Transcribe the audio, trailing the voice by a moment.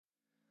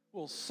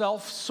Well,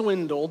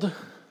 self-swindled,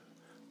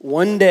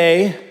 one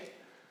day,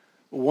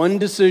 one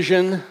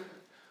decision,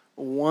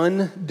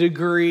 one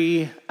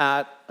degree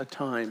at a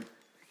time.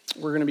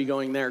 We're going to be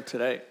going there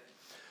today.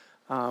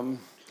 I'm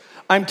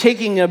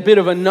taking a bit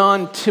of a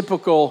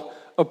non-typical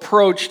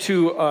approach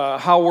to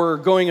how we're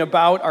going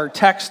about our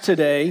text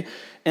today,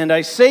 and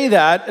I say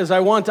that as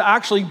I want to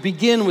actually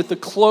begin with the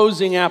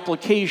closing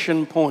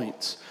application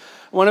points.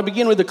 I want to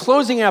begin with the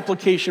closing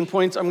application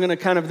points. I'm going to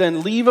kind of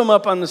then leave them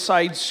up on the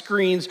side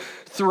screens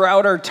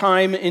throughout our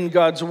time in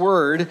God's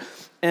Word.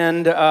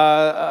 And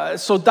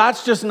so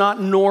that's just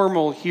not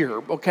normal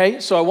here, okay?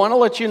 So I want to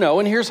let you know,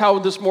 and here's how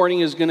this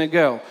morning is going to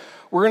go.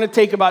 We're going to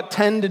take about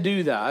 10 to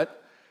do that.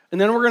 And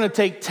then we're going to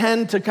take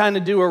 10 to kind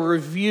of do a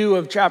review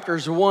of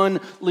chapters 1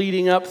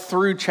 leading up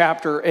through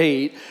chapter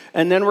 8.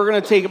 And then we're going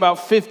to take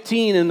about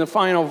 15 in the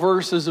final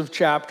verses of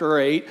chapter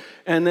 8.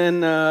 And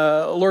then,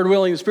 Lord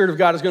willing, the Spirit of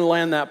God is going to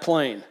land that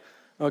plane.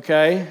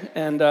 Okay?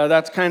 And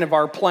that's kind of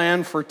our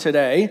plan for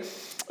today.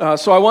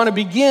 So I want to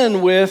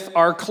begin with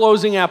our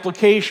closing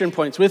application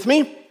points. With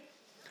me?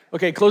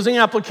 Okay, closing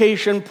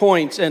application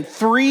points. And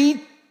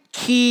 3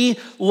 key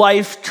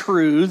life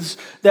truths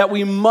that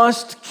we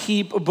must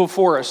keep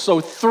before us. So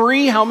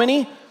 3, how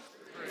many?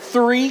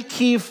 3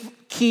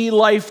 key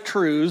life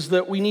truths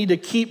that we need to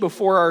keep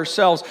before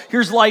ourselves.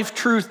 Here's life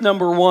truth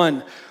number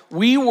 1.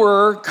 We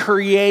were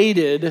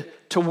created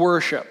to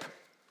worship.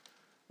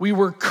 We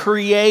were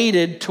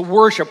created to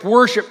worship.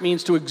 Worship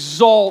means to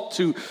exalt,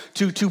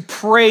 to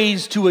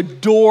praise, to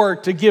adore,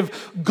 to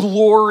give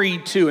glory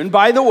to. And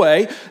by the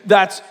way,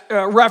 that's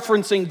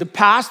referencing the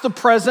past, the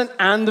present,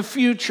 and the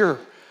future.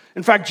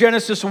 In fact,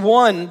 Genesis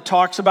 1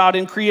 talks about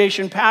in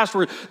creation past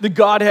where the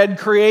Godhead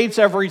creates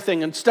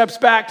everything and steps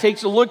back,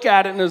 takes a look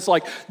at it, and is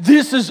like,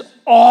 this is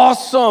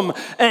awesome.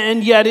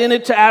 And yet in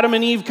it to Adam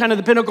and Eve, kind of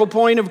the pinnacle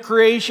point of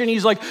creation,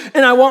 he's like,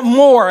 and I want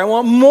more. I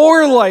want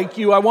more like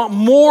you. I want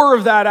more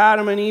of that,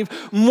 Adam and Eve,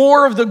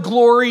 more of the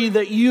glory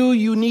that you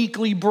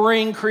uniquely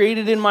bring,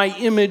 created in my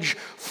image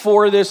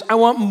for this. I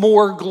want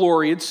more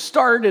glory. It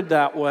started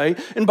that way.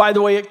 And by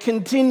the way, it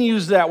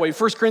continues that way.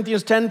 1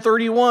 Corinthians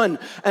 10:31,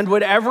 and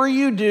whatever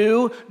you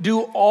do,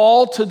 do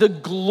all to the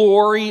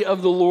glory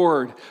of the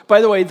Lord.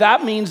 By the way,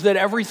 that means that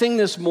everything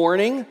this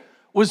morning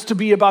was to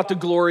be about the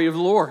glory of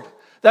the Lord.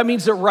 That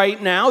means that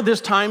right now, this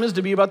time is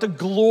to be about the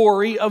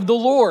glory of the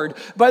Lord.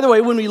 By the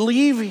way, when we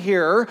leave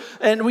here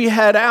and we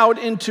head out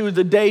into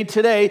the day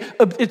today,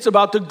 it's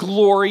about the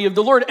glory of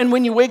the Lord. And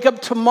when you wake up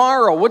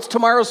tomorrow, what's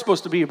tomorrow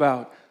supposed to be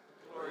about?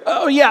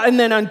 Oh yeah, and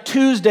then on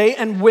Tuesday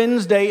and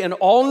Wednesday and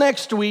all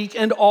next week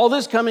and all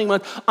this coming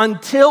month,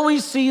 until we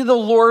see the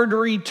Lord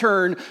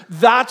return,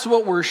 that's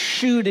what we're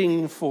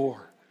shooting for.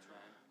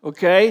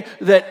 Okay?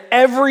 That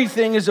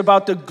everything is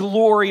about the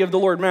glory of the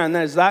Lord. Man,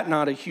 is that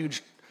not a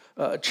huge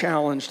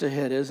challenge to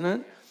hit, isn't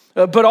it?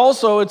 But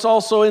also, it's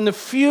also in the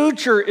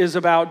future is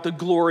about the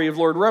glory of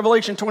the Lord.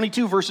 Revelation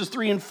 22, verses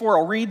 3 and 4,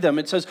 I'll read them.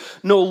 It says,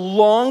 no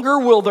longer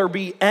will there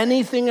be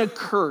anything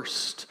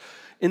accursed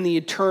in the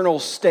eternal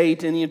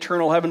state, in the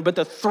eternal heaven, but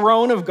the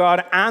throne of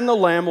God and the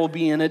Lamb will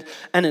be in it,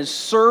 and his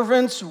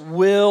servants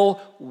will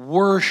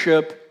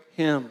worship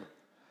him.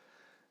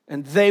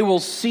 And they will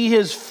see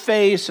his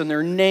face, and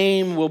their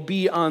name will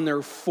be on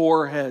their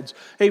foreheads.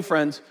 Hey,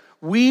 friends,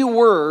 we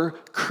were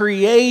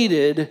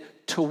created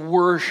to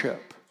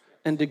worship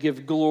and to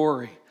give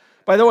glory.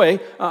 By the way,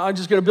 I'm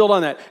just going to build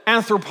on that.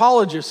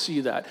 Anthropologists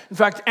see that. In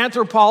fact,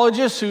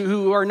 anthropologists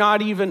who are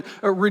not even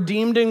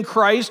redeemed in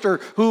Christ or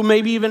who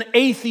may be even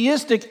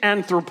atheistic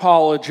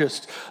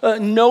anthropologists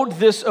note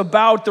this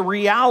about the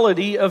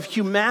reality of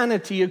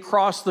humanity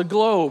across the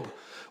globe.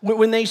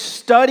 When they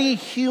study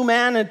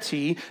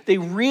humanity, they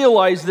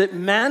realize that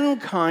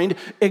mankind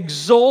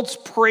exalts,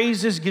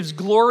 praises, gives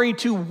glory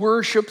to,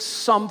 worship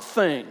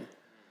something.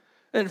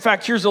 In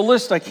fact, here's a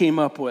list I came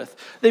up with.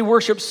 They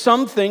worship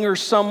something or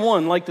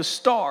someone like the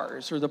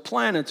stars or the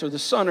planets or the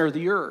sun or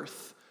the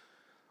earth,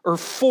 or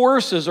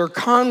forces or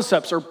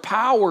concepts or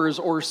powers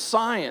or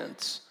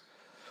science,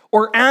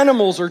 or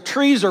animals or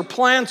trees or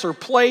plants or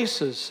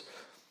places.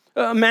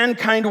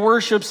 Mankind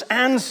worships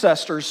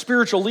ancestors,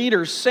 spiritual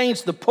leaders,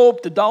 saints, the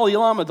Pope, the Dalai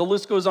Lama, the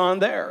list goes on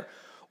there.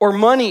 Or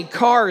money,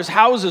 cars,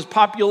 houses,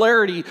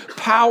 popularity,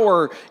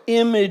 power,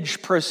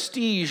 image,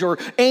 prestige, or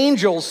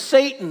angels,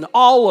 Satan,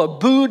 Allah,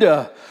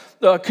 Buddha,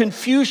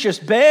 Confucius,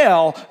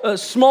 Baal,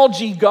 small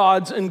g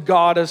gods and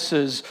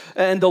goddesses,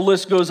 and the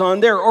list goes on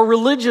there. Or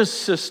religious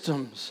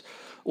systems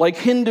like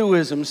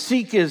Hinduism,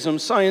 Sikhism,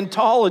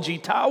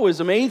 Scientology,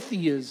 Taoism,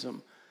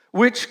 atheism,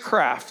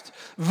 witchcraft,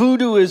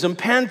 voodooism,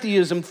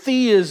 pantheism,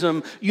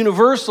 theism,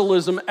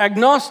 universalism,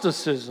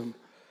 agnosticism.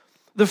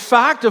 The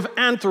fact of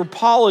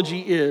anthropology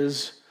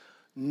is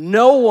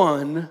no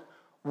one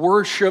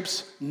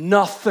worships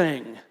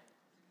nothing.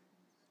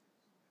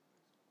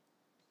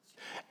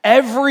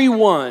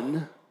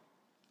 Everyone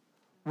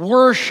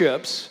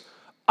worships,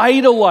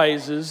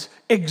 idolizes,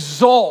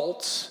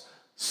 exalts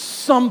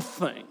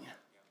something.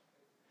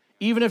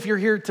 Even if you're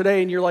here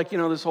today and you're like,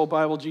 this whole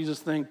Bible Jesus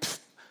thing,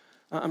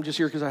 I'm just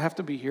here because I have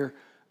to be here.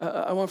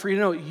 I want for you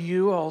to know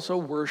you also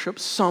worship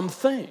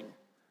something.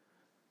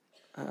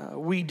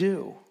 We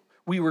do.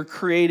 We were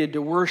created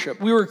to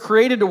worship. We were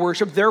created to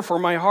worship, therefore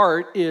my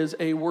heart is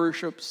a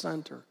worship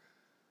center.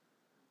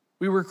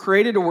 We were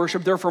created to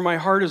worship, therefore my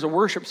heart is a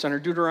worship center.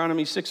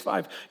 Deuteronomy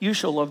 6:5, you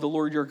shall love the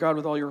Lord your God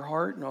with all your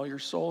heart and all your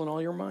soul and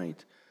all your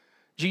might.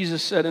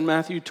 Jesus said in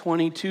Matthew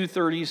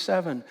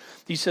 22:37,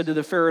 he said to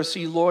the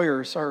Pharisee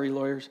lawyers,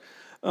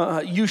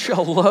 you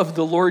shall love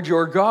the Lord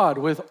your God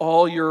with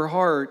all your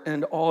heart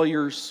and all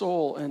your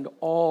soul and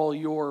all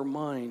your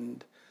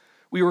mind.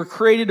 We were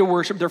created to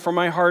worship, therefore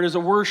my heart is a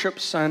worship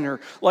center.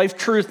 Life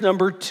truth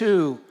number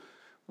 2,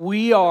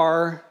 we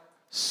are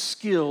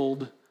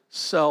skilled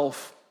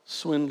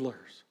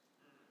self-swindlers.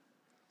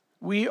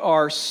 We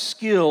are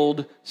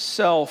skilled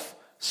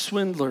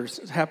self-swindlers.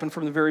 It happened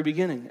from the very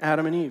beginning,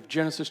 Adam and Eve,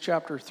 Genesis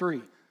chapter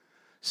 3.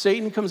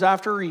 Satan comes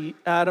after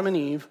Adam and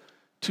Eve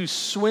to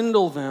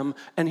swindle them,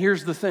 and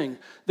here's the thing,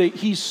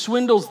 he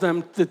swindles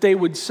them that they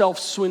would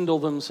self-swindle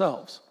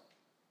themselves.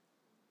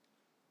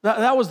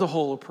 That was the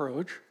whole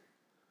approach.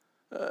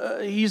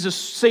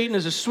 Satan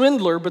is a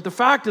swindler, but the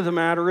fact of the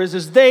matter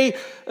is they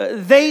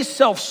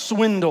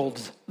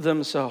self-swindled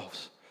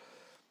themselves.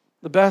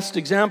 The best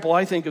example,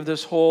 I think, of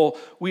this whole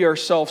we are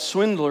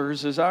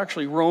self-swindlers is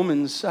actually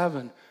Romans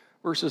 7,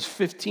 verses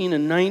 15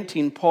 and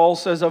 19. Paul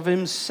says of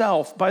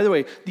himself, by the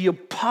way, the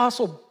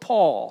Apostle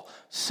Paul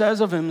says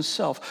of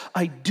himself,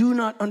 I do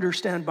not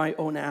understand my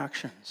own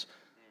actions.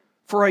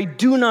 For I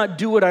do not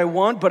do what I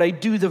want, but I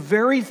do the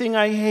very thing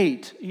I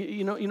hate.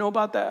 You know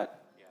about that?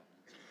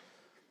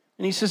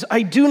 And he says,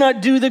 I do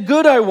not do the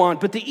good I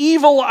want, but the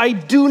evil I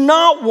do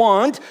not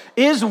want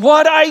is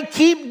what I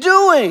keep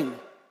doing.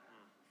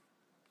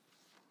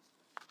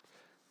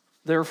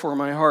 Therefore,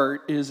 my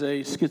heart is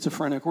a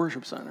schizophrenic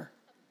worship center.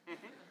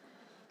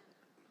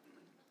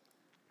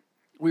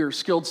 We are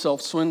skilled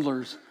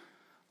self-swindlers.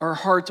 Our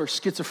hearts are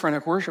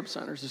schizophrenic worship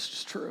centers. This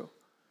is true.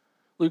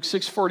 Luke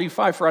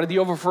 6:45, for out of the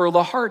overflow of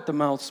the heart, the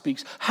mouth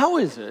speaks. How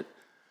is it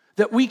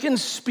that we can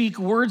speak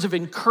words of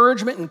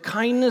encouragement and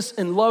kindness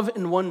and love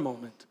in one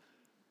moment,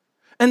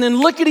 and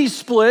then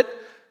lickety-split,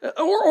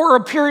 or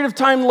a period of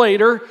time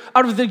later,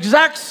 out of the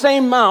exact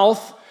same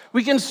mouth,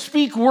 we can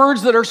speak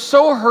words that are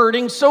so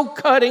hurting, so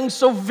cutting,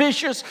 so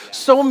vicious,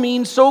 so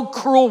mean, so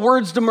cruel,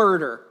 words to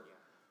murder?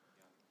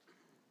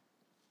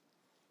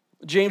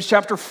 James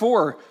chapter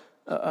 4,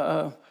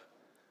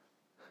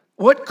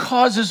 what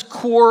causes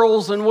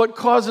quarrels and what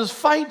causes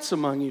fights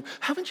among you?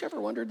 Haven't you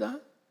ever wondered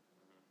that?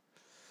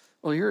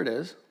 Well, here it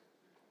is.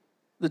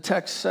 The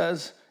text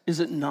says, is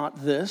it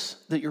not this,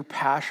 that your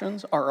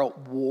passions are at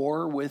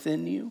war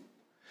within you?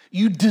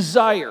 You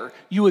desire,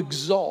 you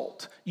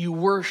exalt, you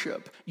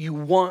worship, you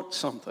want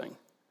something,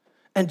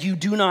 and you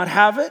do not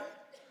have it,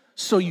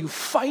 so you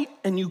fight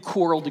and you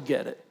quarrel to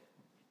get it.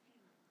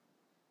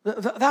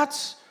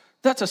 That's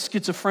a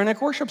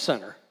schizophrenic worship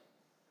center.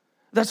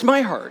 That's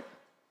my heart.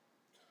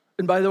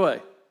 And by the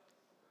way,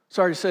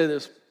 sorry to say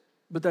this,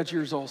 but that's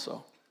yours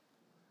also.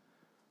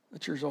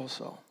 That's yours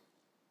also.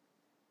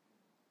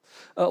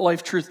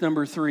 Life truth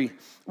number 3,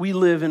 we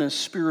live in a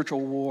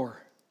spiritual war.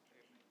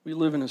 We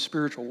live in a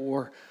spiritual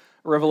war.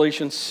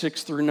 Revelation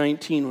 6 through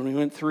 19, when we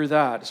went through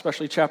that,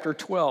 especially chapter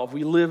 12,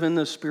 we live in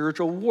the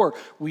spiritual war.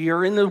 We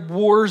are in the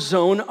war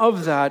zone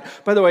of that.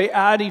 By the way,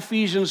 add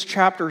Ephesians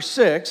chapter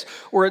 6,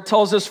 where it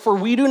tells us, for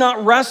we do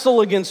not wrestle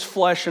against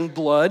flesh and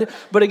blood,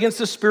 but against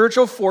the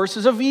spiritual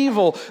forces of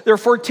evil.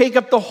 Therefore, take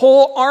up the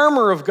whole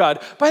armor of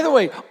God. By the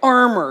way,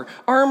 armor.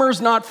 Armor's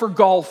not for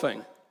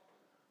golfing.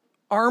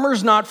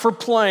 Armor's not for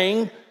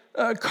playing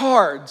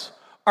cards.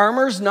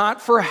 Armor's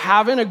not for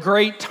having a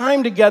great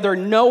time together.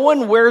 No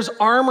one wears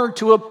armor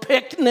to a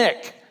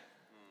picnic.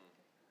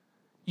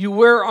 You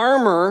wear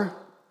armor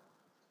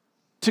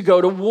to go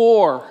to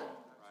war.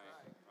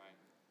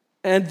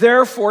 And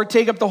therefore,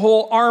 take up the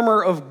whole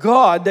armor of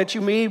God that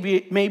you may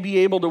be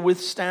able to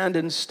withstand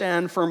and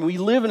stand firm. We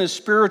live in a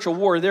spiritual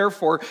war.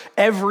 Therefore,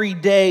 every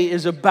day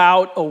is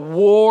about a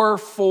war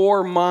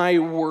for my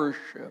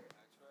worship.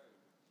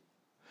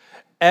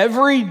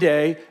 Every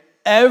day,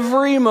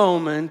 every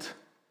moment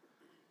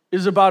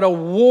is about a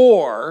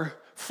war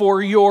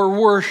for your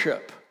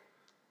worship.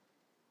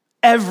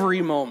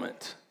 Every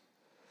moment.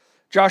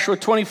 Joshua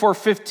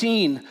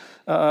 24:15,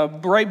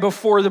 right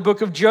before the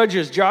book of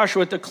Judges,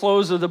 Joshua at the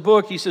close of the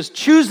book, he says,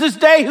 choose this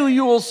day who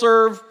you will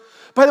serve.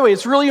 By the way,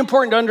 it's really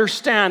important to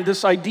understand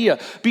this idea,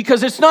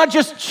 because it's not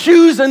just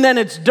choose and then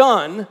it's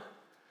done.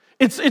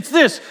 It's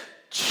this,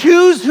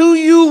 choose who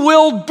you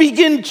will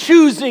begin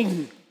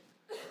choosing.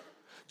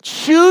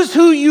 Choose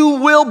who you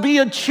will be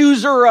a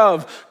chooser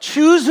of.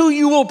 Choose who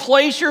you will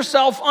place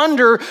yourself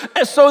under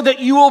so that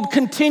you will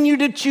continue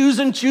to choose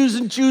and choose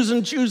and choose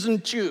and choose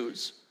and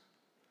choose.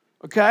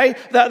 Okay?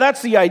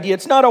 That's the idea.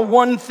 It's not a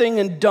one thing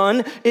and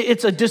done.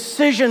 It's a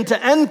decision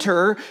to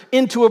enter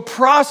into a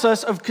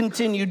process of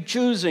continued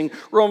choosing.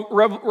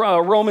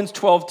 Romans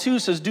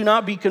 12:2 says, do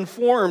not be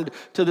conformed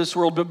to this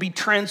world, but be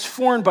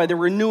transformed by the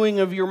renewing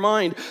of your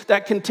mind.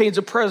 That contains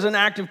a present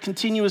active,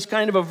 continuous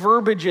kind of a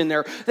verbiage in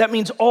there. That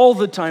means all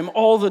the time,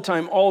 all the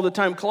time, all the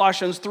time.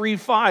 Colossians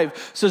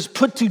 3:5 says,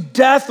 put to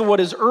death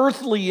what is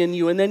earthly in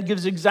you, and then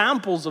gives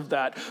examples of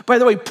that. By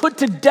the way, put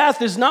to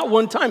death is not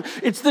one time.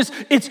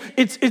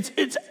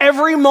 It's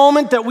every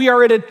moment that we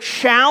are at a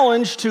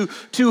challenge to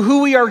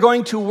who we are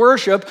going to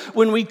worship,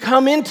 when we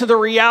come into the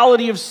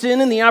reality of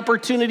sin and the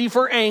opportunity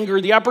for anger,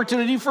 the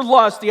opportunity for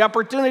lust, the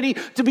opportunity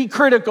to be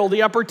critical,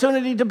 the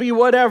opportunity to be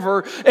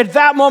whatever, at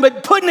that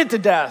moment, putting it to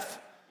death.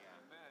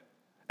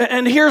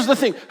 And here's the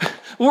thing,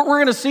 what we're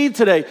going to see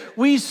today,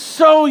 we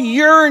so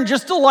yearn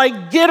just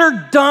to get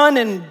her done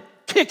and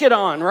kick it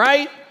on,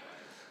 right?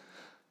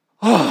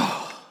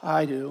 Oh,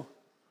 I do.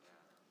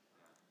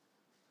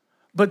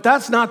 But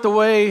that's not the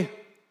way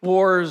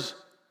wars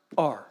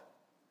are.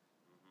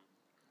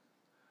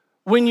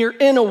 When you're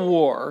in a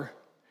war,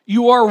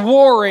 you are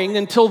warring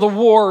until the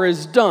war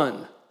is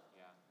done.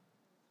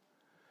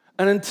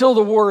 And until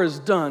the war is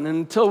done, and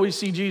until we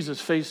see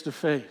Jesus face to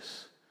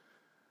face,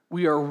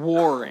 we are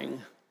warring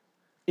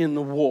in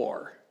the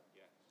war.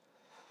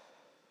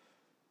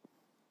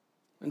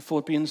 In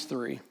Philippians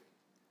 3.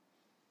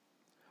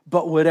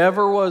 But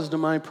whatever was to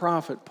my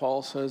profit,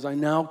 Paul says, I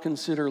now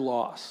consider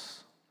loss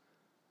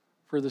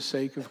for the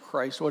sake of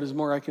Christ. What is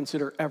more, I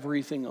consider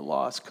everything a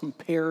loss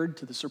compared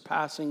to the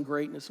surpassing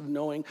greatness of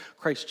knowing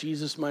Christ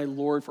Jesus my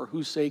Lord, for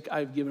whose sake I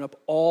have given up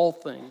all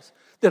things,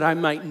 that I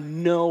might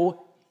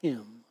know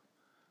him.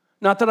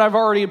 Not that I've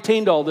already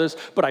obtained all this,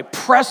 but I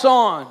press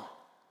on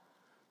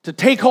to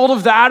take hold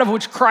of that of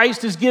which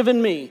Christ has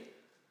given me,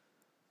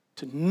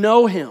 to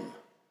know him.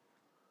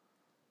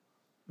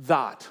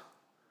 That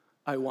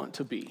I want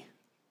to be.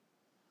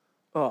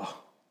 Oh,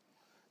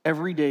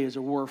 every day is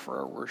a war for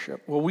our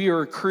worship. Well, we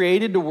are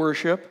created to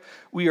worship.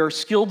 We are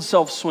skilled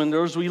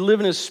self-swindlers. We live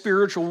in a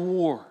spiritual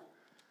war.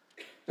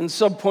 And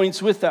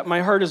subpoints with that,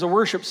 my heart is a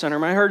worship center.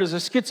 My heart is a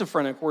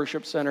schizophrenic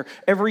worship center.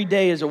 Every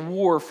day is a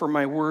war for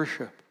my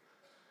worship.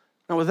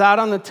 Now, with that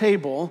on the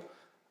table,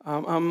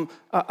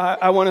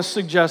 I want to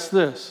suggest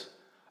this.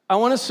 I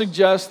want to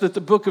suggest that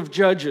the book of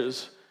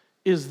Judges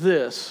is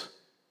this,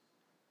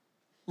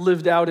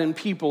 lived out in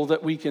people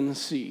that we can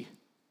see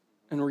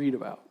and read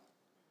about.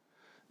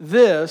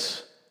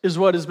 This is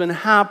what has been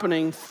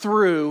happening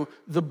through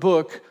the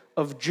book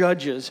of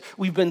Judges.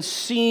 We've been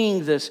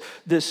seeing this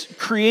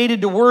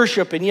created to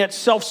worship and yet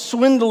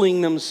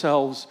self-swindling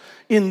themselves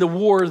in the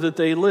war that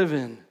they live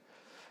in.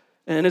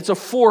 And it's a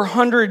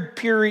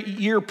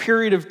 400-year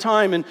period of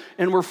time,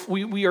 and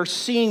we are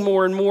seeing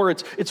more and more.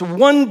 It's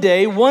one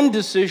day, one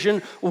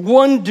decision,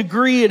 one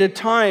degree at a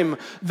time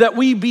that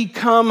we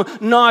become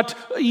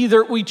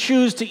we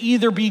choose to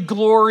either be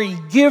glory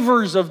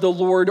givers of the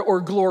Lord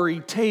or glory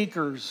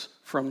takers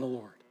from the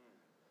Lord.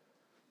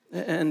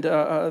 And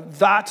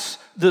that's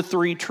the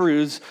three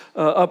truths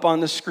up on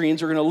the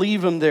screens. We're going to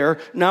leave them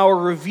there. Now a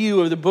review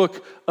of the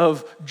book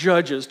of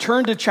Judges.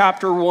 Turn to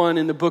chapter 1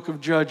 in the book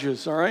of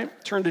Judges, all right?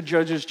 Turn to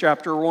Judges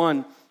chapter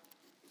 1.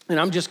 And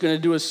I'm just going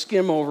to do a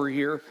skim over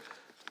here.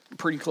 I'm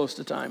pretty close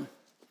to time.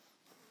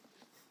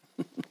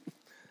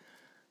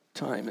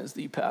 Time is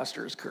the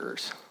pastor's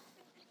curse.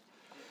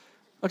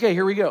 Okay,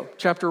 here we go.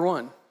 Chapter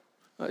 1.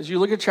 As you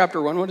look at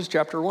chapter 1, what is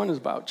chapter 1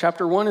 about?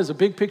 Chapter 1 is a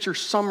big picture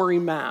summary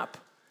map.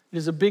 It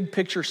is a big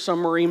picture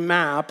summary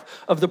map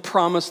of the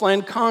Promised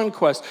Land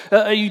conquest.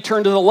 You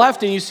turn to the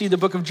left and you see the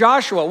book of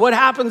Joshua. What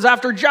happens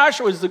after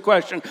Joshua is the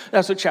question.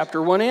 That's what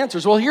chapter 1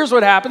 answers. Well, here's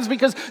what happens,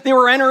 because they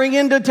were entering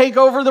in to take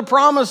over the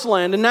Promised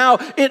Land. And now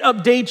it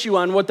updates you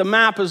on what the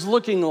map is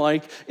looking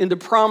like in the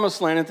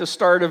Promised Land at the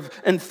start of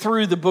and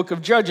through the book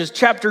of Judges.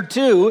 Chapter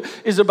 2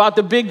 is about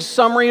the big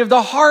summary of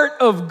the heart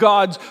of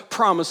God's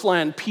Promised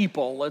Land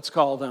people, let's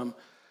call them.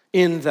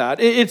 In that.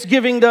 It's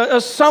giving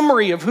a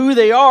summary of who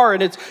they are,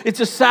 and it's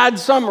a sad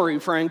summary,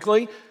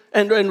 frankly,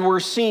 and we're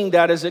seeing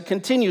that as it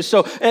continues.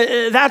 So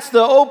that's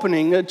the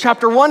opening.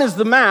 Chapter 1 is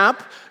the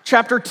map.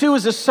 Chapter 2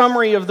 is a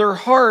summary of their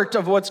heart,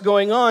 of what's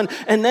going on.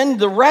 And then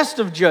the rest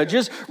of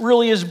Judges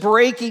really is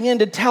breaking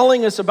into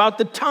telling us about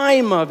the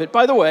time of it.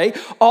 By the way,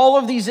 all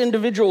of these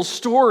individual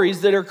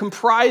stories that are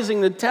comprising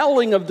the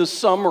telling of the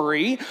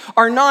summary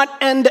are not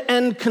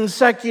end-to-end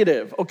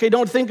consecutive. Okay,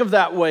 don't think of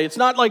that way. It's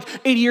not like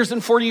 80 years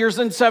and 40 years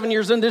and 7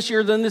 years and this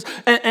year, then this,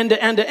 end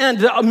to end to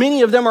end.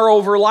 Many of them are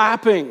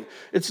overlapping.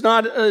 Its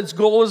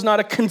goal is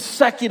not a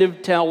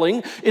consecutive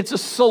telling. It's a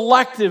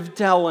selective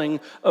telling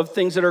of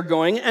things that are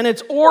going, and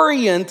it's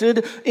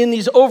oriented in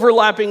these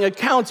overlapping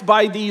accounts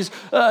by these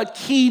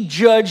key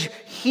judge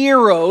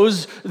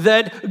heroes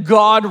that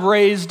God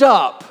raised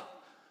up.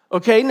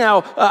 Okay,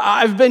 now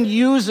I've been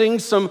using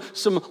some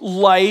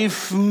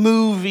life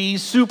movie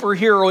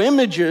superhero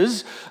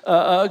images,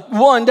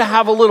 one, to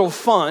have a little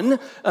fun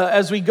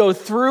as we go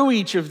through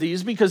each of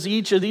these, because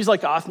each of these,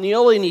 like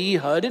Othniel and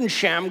Ehud and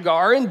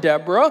Shamgar and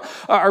Deborah,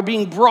 are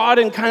being brought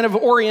and kind of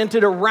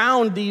oriented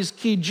around these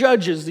key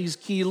judges, these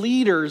key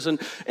leaders. And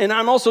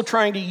I'm also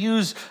trying to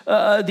use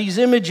these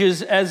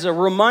images as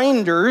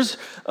reminders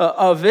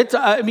of it.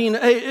 I mean,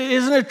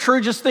 isn't it true?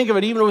 Just think of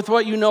it, even with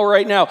what you know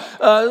right now.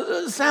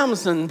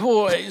 Samson,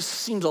 boy,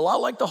 seems a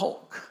lot like the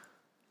Hulk.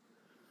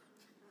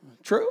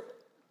 True?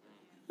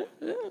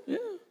 Yeah.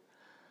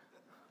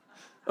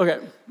 Okay,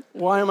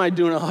 why am I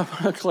doing all? I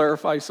want to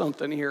clarify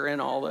something here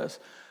in all this.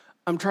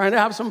 I'm trying to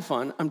have some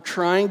fun. I'm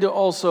trying to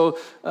also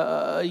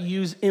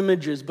use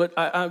images, but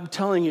I'm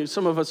telling you,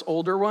 some of us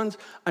older ones,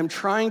 I'm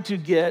trying to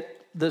get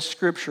the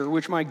scripture,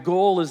 which my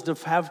goal is to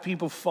have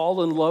people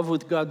fall in love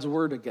with God's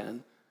word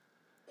again,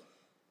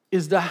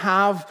 is to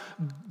have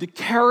the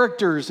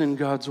characters in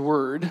God's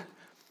word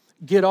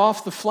get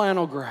off the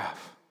flannel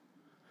graph.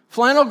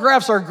 Flannel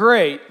graphs are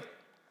great,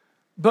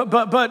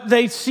 but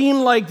they seem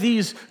like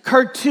these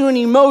cartoon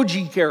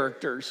emoji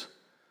characters,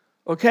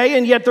 okay?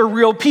 And yet they're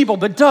real people.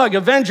 But Doug,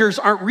 Avengers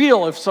aren't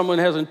real if someone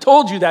hasn't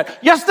told you that.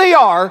 Yes, they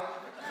are.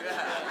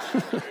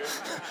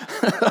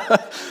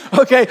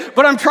 Okay,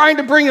 but I'm trying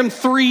to bring them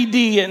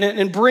 3D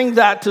and bring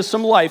that to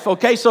some life,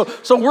 okay? So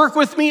work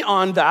with me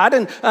on that.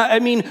 And I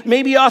mean,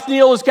 maybe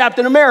Othniel is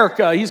Captain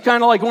America. He's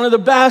kind of like one of the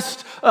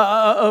best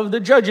of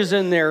the judges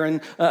in there. And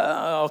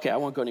okay, I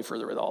won't go any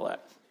further with all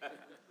that.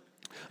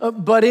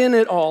 But in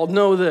it all,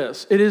 know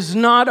this. It is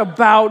not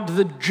about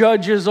the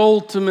judges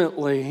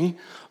ultimately.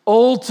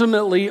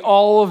 Ultimately,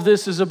 all of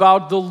this is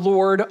about the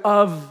Lord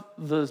of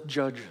the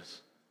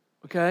judges.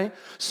 Okay?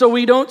 So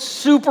we don't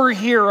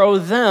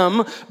superhero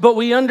them, but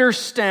we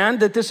understand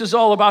that this is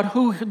all about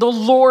who the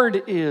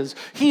Lord is.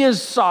 He is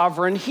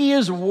sovereign. He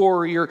is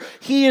warrior.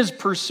 He is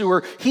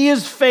pursuer. He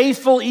is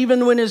faithful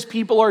even when his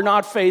people are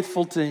not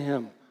faithful to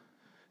him.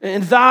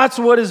 And that's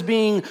what is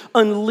being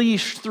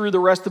unleashed through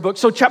the rest of the book.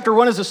 So chapter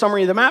 1 is a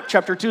summary of the map.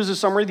 Chapter 2 is a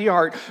summary of the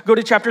heart. Go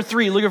to chapter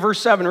 3. Look at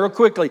verse 7 real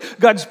quickly.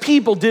 God's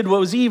people did what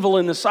was evil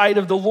in the sight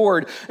of the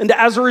Lord. And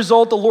as a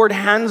result, the Lord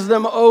hands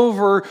them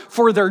over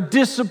for their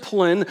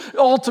discipline,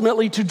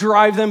 ultimately to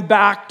drive them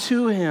back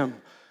to him.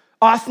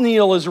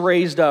 Othniel is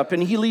raised up,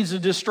 and he leads the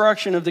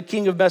destruction of the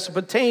king of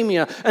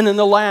Mesopotamia, and then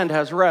the land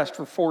has rest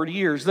for 40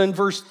 years. Then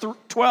verse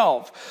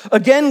 12,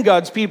 again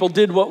God's people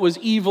did what was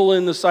evil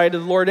in the sight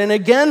of the Lord, and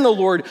again the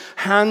Lord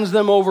hands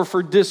them over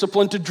for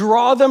discipline to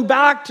draw them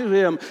back to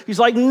him. He's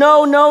like,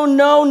 no,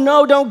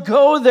 don't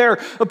go there.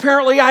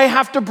 Apparently I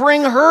have to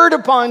bring hurt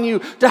upon you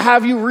to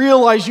have you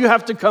realize you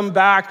have to come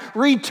back.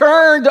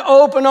 Return to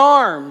open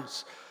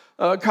arms.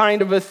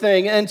 Kind of a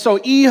thing. And so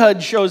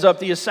Ehud shows up,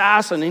 the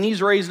assassin, and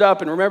he's raised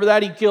up. And remember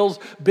that? He kills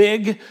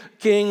big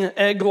King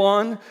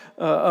Eglon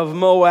of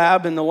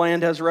Moab, and the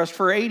land has rest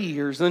for 80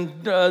 years. Then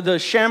the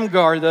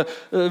Shamgar,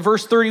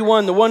 verse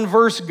 31, the one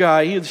verse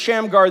guy,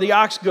 Shamgar, the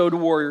ox goad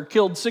warrior,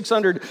 killed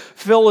 600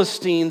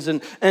 Philistines,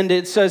 and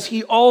it says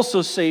he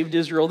also saved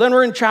Israel. Then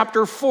we're in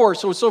chapter 4.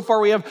 So far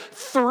we have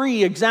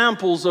 3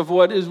 examples of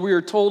what is we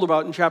are told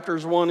about in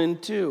chapters 1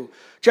 and 2.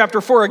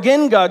 Chapter 4,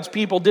 again, God's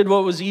people did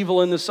what was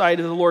evil in the sight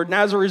of the Lord. And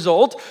as a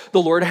result,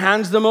 the Lord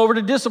hands them over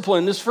to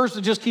discipline. This verse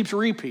just keeps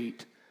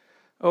repeat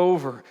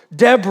over.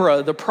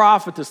 Deborah, the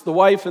prophetess, the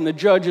wife and the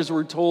judges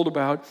we're told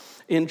about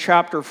in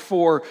chapter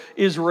 4,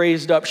 is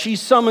raised up. She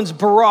summons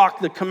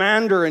Barak, the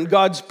commander, and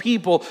God's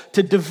people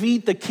to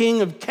defeat the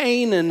king of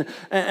Canaan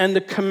and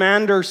the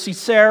commander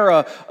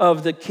Sisera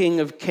of the king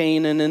of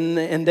Canaan.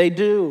 And they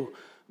do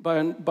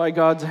by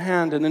God's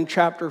hand. And then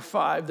chapter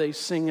 5, they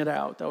sing it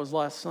out. That was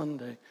last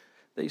Sunday.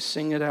 They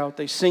sing it out.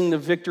 They sing the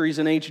victories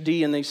in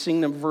HD and they sing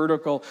them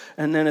vertical.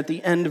 And then at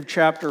the end of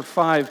chapter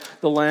 5,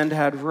 the land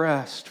had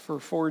rest for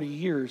 40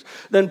 years.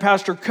 Then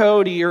Pastor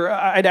Cody, or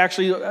I'd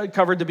actually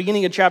covered the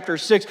beginning of chapter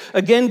 6.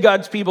 Again,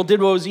 God's people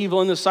did what was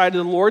evil in the sight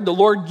of the Lord. The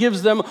Lord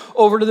gives them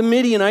over to the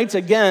Midianites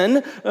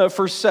again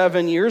for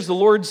 7 years. The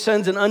Lord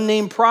sends an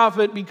unnamed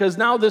prophet because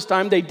now this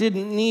time they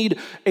didn't need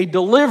a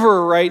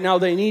deliverer right now.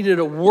 They needed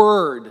a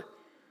word.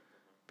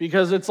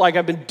 Because it's like,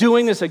 I've been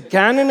doing this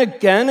again and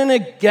again and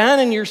again,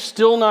 and you're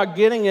still not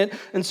getting it.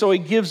 And so he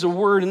gives a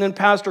word, and then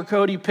Pastor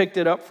Cody picked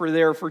it up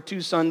for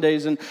 2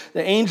 Sundays. And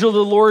the angel of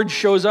the Lord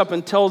shows up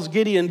and tells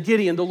Gideon,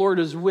 the Lord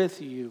is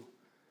with you.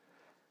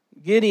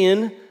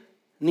 Gideon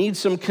needs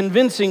some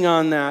convincing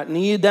on that.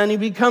 And then he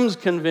becomes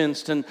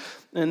convinced and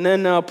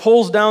then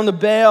pulls down the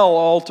Baal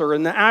altar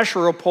and the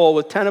Asherah pole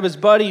with 10 of his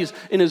buddies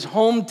in his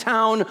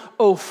hometown,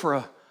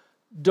 Ophrah.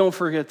 Don't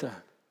forget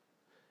that.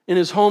 In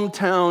his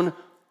hometown,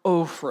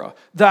 Ophrah.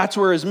 That's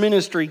where his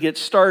ministry gets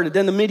started.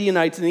 Then the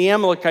Midianites and the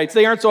Amalekites,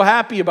 they aren't so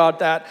happy about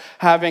that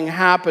having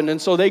happened.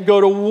 And so they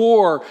go to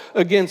war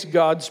against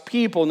God's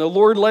people. And the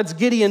Lord lets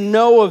Gideon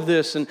know of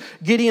this. And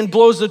Gideon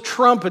blows the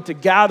trumpet to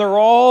gather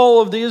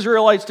all of the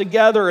Israelites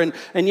together. And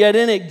yet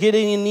in it,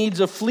 Gideon needs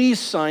a fleece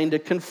sign to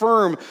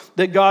confirm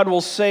that God will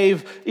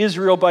save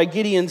Israel by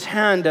Gideon's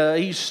hand.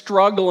 He's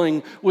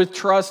struggling with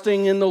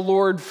trusting in the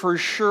Lord for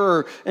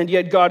sure. And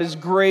yet God is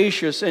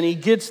gracious and he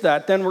gets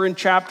that. Then we're in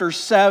chapter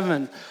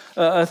 7.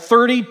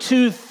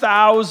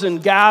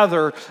 32,000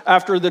 gather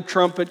after the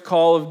trumpet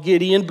call of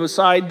Gideon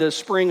beside the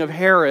spring of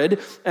Herod.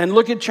 And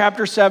look at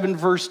chapter 7,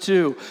 verse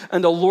 2.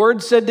 And the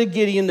Lord said to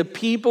Gideon, the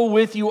people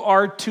with you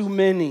are too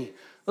many.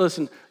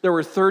 Listen, there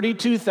were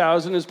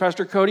 32,000. As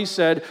Pastor Cody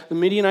said, the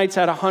Midianites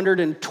had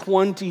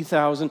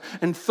 120,000.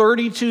 And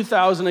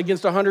 32,000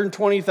 against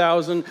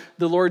 120,000,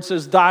 the Lord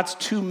says, that's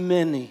too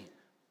many.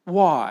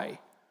 Why?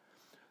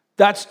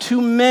 That's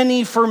too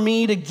many for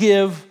me to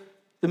give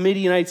the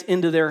Midianites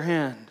into their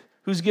hand.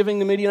 Who's giving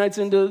the Midianites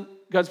into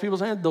God's people's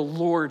hand? The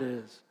Lord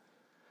is.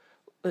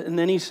 And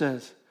then he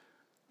says,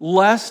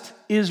 lest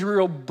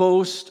Israel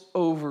boast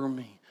over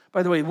me.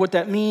 By the way, what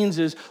that means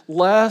is,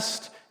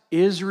 lest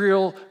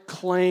Israel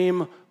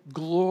claim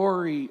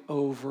glory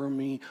over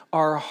me.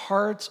 Our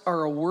hearts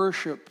are a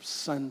worship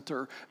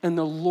center, and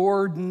the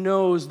Lord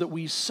knows that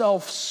we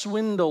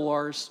self-swindle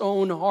our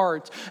own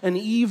hearts. And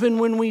even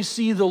when we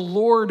see the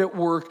Lord at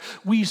work,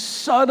 we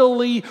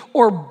subtly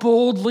or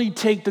boldly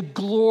take the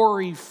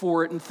glory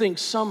for it and think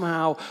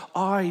somehow,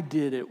 I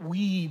did it,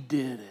 we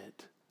did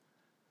it,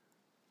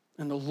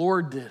 and the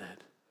Lord did it.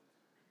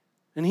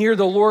 And here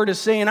the Lord is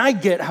saying, I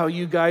get how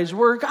you guys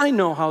work. I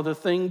know how the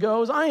thing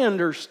goes. I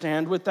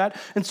understand with that.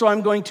 And so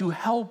I'm going to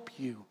help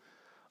you.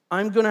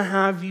 I'm going to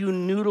have you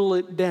noodle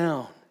it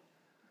down.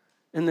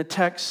 And the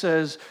text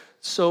says,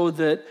 so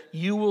that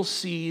you will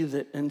see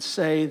that and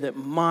say that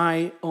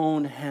my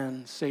own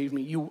hand saved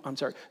me.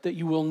 That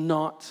you will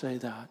not say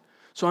that.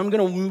 So I'm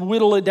going to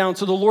whittle it down.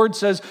 So the Lord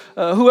says,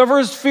 whoever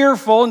is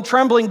fearful and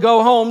trembling,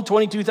 go home.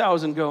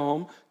 22,000 go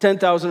home.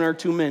 10,000 are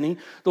too many.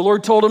 The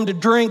Lord told him to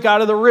drink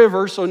out of the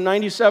river. So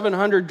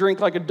 9,700 drink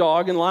like a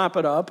dog and lap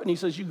it up. And he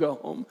says, you go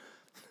home.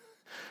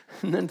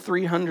 And then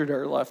 300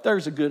 are left.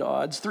 There's a good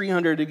odds.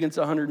 300 against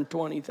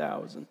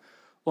 120,000.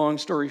 Long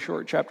story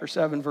short, chapter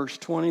 7, verse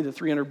 20, the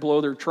 300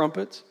 blow their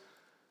trumpets.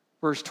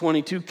 Verse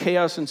 22,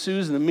 chaos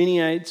ensues and the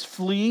Midianites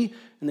flee,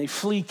 and they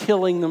flee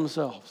killing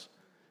themselves.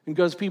 And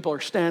God's people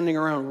are standing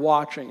around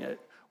watching it.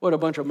 What a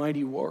bunch of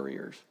mighty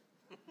warriors.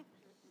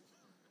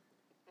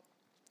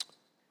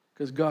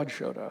 Because God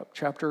showed up.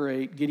 Chapter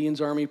 8,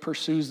 Gideon's army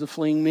pursues the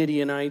fleeing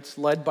Midianites,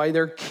 led by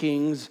their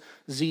kings,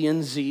 Z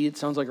and Z. It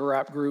sounds like a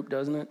rap group,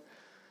 doesn't it?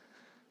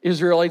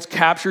 Israelites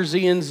capture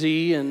Z and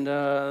Z and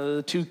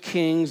the two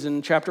kings.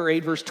 In chapter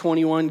 8, verse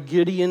 21,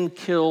 Gideon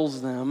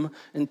kills them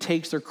and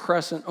takes their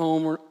crescent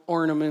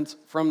ornaments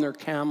from their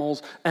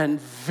camels,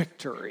 and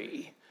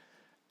victory.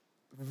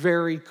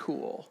 Very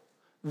cool.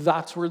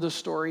 That's where the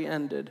story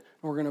ended.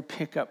 We're going to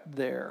pick up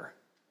there.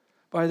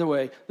 By the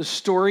way, the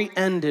story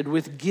ended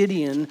with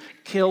Gideon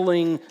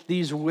killing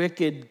these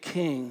wicked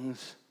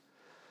kings.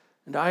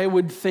 And I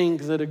would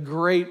think that a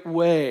great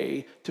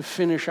way to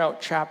finish out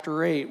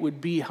chapter 8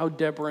 would be how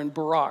Deborah and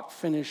Barak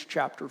finished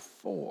chapter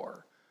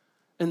 4.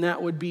 And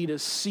that would be to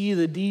see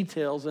the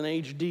details in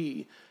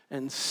HD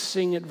and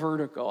sing it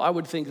vertical. I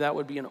would think that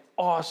would be an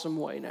awesome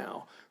way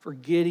now for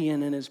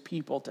Gideon and his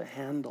people to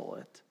handle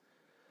it.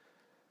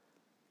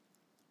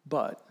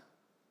 But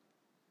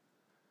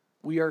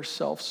we are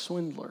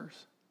self-swindlers.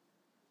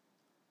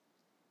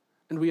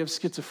 And we have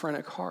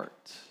schizophrenic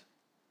hearts.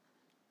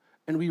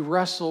 And we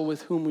wrestle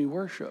with whom we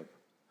worship.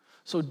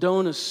 So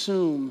don't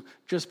assume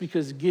just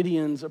because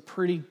Gideon's a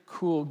pretty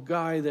cool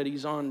guy that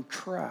he's on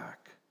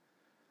track.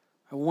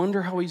 I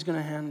wonder how he's going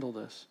to handle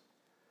this.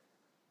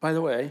 By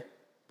the way,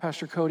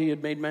 Pastor Cody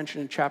had made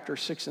mention in chapter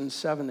 6 and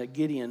 7 that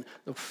Gideon,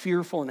 though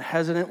fearful and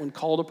hesitant when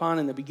called upon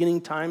in the beginning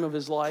time of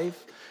his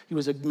life, he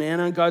was a man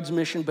on God's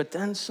mission, but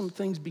then some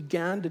things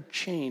began to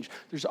change.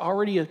 There's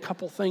already a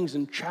couple things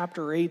in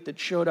chapter 8 that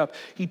showed up.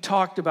 He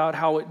talked about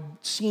how it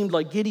seemed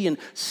like Gideon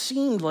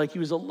seemed like he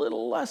was a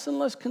little less and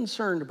less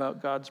concerned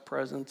about God's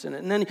presence in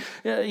it. And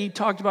then he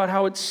talked about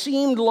how it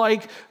seemed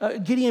like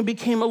Gideon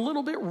became a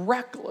little bit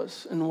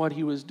reckless in what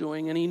he was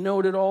doing. And he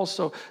noted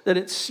also that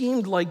it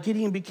seemed like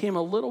Gideon became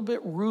a little bit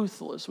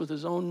ruthless with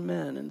his own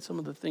men and some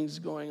of the things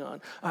going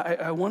on.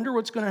 I wonder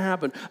what's going to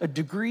happen. A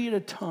degree at a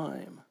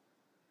time.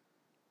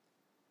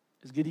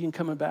 Is Gideon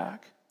coming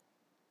back?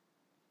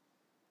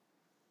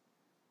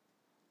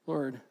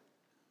 Lord,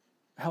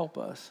 help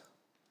us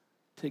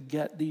to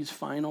get these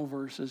final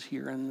verses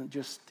here in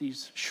just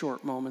these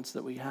short moments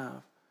that we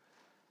have.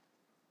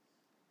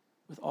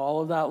 With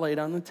all of that laid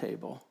on the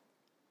table,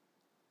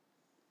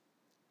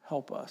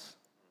 help us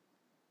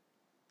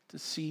to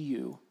see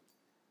you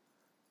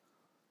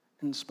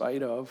in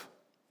spite of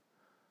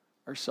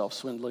our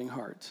self-swindling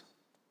hearts.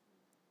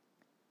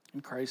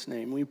 In Christ's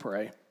name we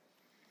pray.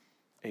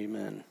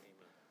 Amen.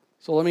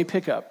 So let me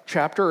pick up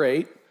chapter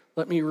 8.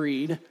 Let me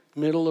read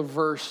middle of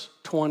verse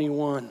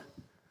 21.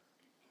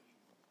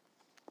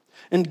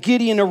 And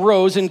Gideon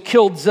arose and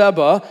killed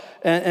Zebah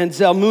and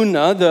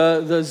Zalmunna,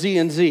 the Z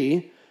and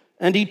Z,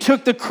 and he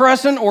took the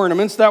crescent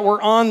ornaments that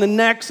were on the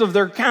necks of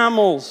their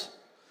camels.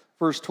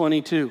 Verse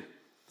 22.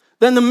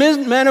 Then the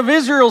men of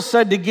Israel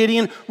said to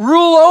Gideon,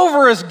 rule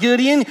over us,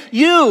 Gideon,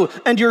 you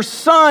and your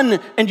son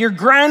and your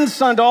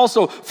grandson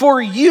also,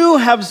 for you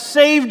have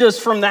saved us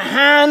from the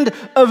hand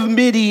of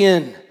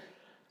Midian.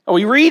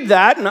 We read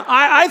that, and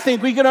I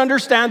think we can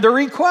understand the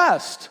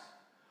request.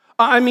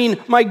 I mean,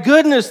 my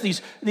goodness,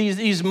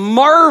 these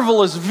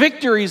marvelous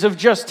victories have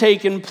just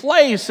taken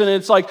place, and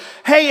it's like,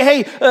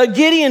 hey,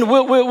 Gideon,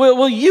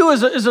 will you,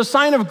 as a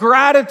sign of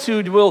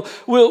gratitude,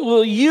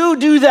 will you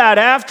do that?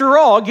 After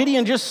all,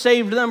 Gideon just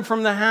saved them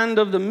from the hand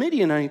of the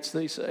Midianites,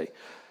 they say.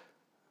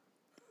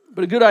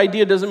 But a good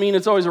idea doesn't mean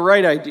it's always a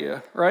right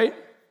idea, right?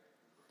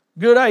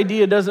 Good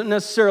idea doesn't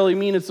necessarily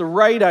mean it's the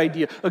right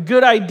idea. A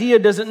good idea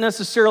doesn't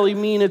necessarily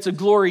mean it's a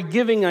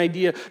glory-giving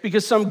idea,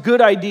 because some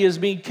good ideas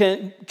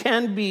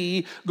can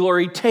be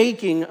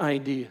glory-taking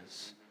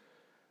ideas.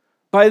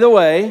 By the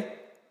way,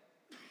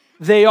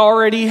 they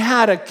already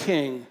had a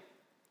king.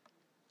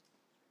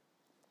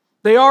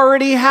 They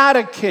already had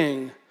a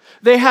king.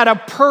 They had a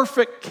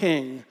perfect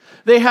king.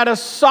 They had a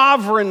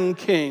sovereign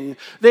king.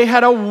 They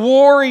had a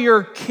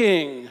warrior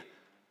king.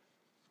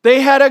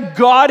 They had a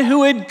God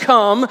who had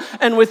come,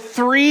 and with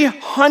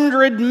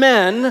 300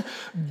 men,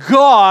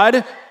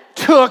 God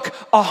took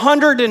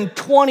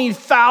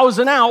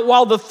 120,000 out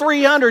while the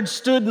 300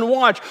 stood and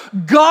watched.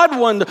 God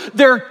won.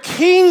 Their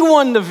king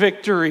won the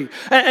victory.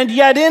 And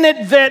yet in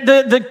it,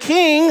 the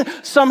king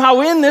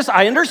somehow in this,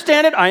 I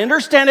understand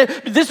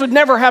it. This would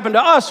never happen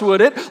to us,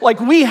 would it?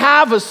 Like, we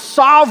have a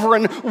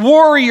sovereign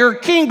warrior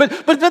king,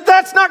 but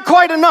that's not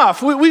quite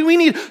enough. We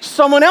need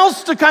someone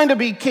else to kind of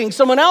be king,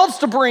 someone else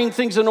to bring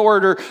things in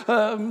order.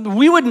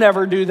 We would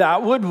never do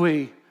that, would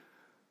we?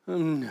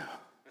 No.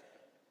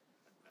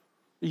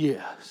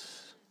 Yes.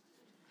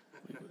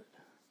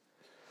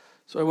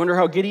 So I wonder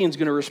how Gideon's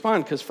going to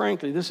respond, because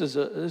frankly, this is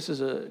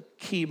a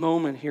key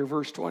moment here,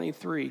 verse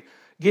 23.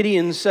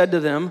 Gideon said to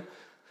them,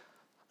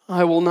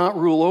 I will not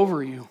rule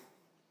over you,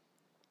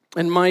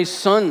 and my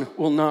son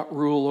will not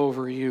rule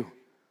over you.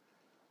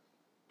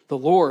 The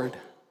Lord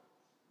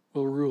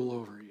will rule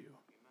over you.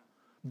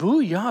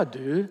 Booyah,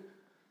 dude.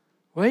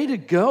 Way to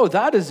go.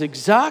 That is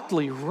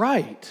exactly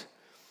right.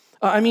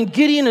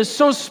 Gideon is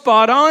so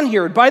spot on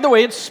here. By the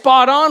way, it's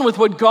spot on with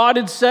what God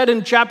had said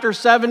in chapter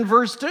 7,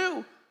 verse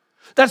 2.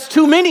 That's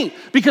too many,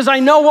 because I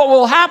know what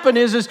will happen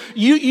is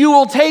you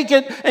will take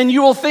it and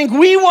you will think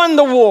we won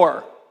the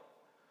war.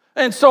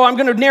 And so I'm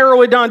going to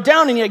narrow it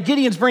down, and yet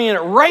Gideon's bringing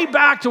it right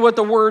back to what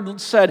the word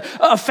said.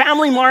 A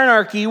family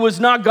monarchy was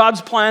not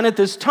God's plan at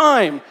this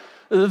time.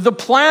 The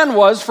plan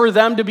was for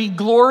them to be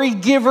glory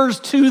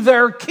givers to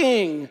their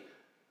king.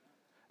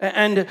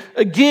 And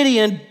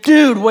Gideon,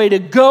 dude, way to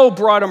go,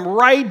 brought him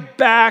right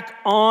back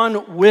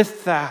on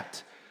with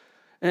that.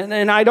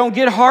 And I don't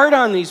get hard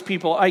on these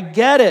people. I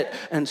get it.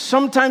 And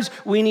sometimes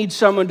we need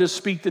someone to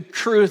speak the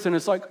truth. And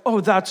it's like,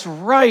 oh, that's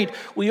right.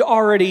 We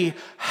already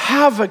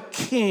have a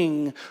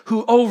king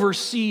who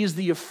oversees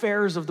the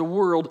affairs of the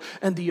world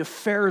and the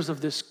affairs of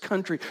this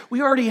country.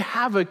 We already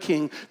have a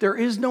king. There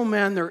is no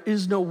man, there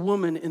is no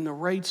woman in the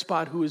right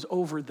spot who is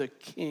over the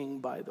king,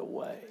 by the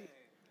way.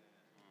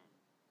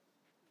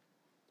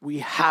 We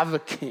have a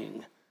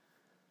king.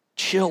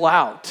 Chill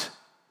out.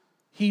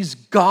 He's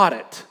got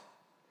it.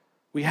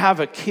 We have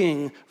a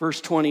king,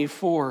 verse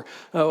 24.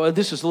 Oh,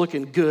 this is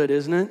looking good,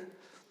 isn't it?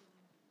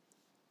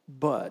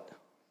 But,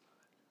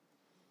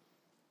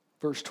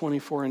 verse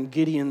 24, and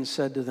Gideon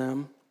said to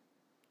them,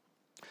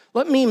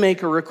 let me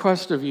make a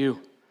request of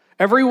you.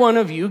 Every one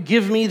of you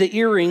give me the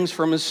earrings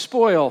from his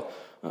spoil.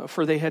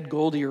 For they had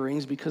gold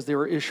earrings because they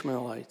were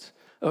Ishmaelites.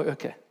 Oh,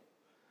 okay.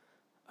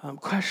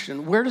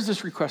 Question, where does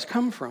this request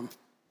come from?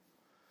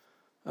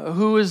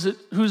 Who is it?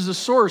 Who's the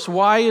source?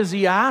 Why is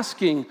he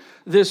asking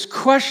this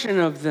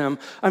question of them?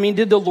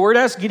 Did the Lord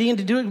ask Gideon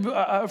to do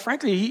it?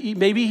 Frankly,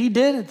 maybe he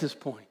did at this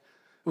point.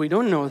 We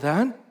don't know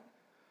that.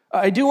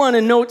 I do want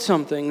to note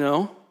something,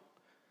 though.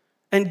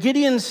 And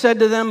Gideon said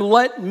to them,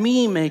 let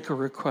me make a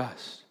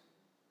request.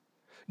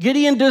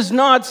 Gideon does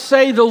not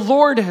say the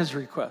Lord has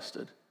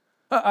requested.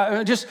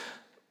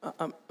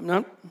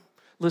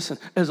 Listen,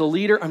 as a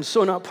leader, I'm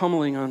so not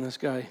pummeling on this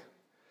guy.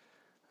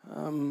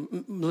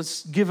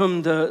 Let's give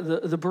him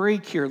the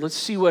break here. Let's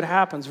see what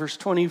happens. Verse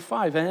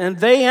 25. And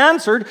they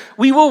answered,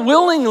 we will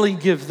willingly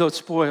give those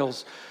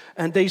spoils.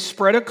 And they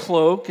spread a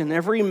cloak, and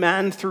every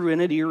man threw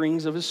in it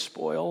earrings of his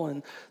spoil.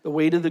 And the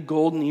weight of the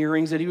golden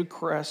earrings that he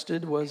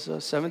requested was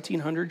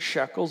 1,700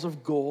 shekels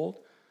of gold.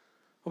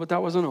 Oh, but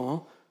that wasn't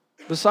all.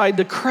 Beside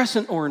the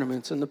crescent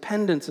ornaments and the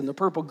pendants and the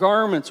purple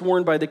garments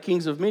worn by the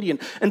kings of Midian,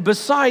 and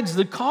besides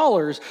the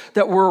collars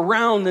that were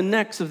around the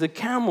necks of the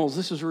camels.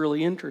 This is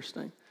really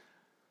interesting.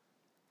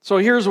 So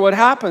here's what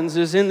happens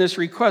is in this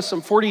request,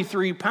 some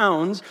 43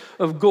 pounds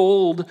of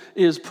gold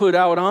is put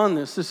out on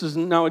this. This is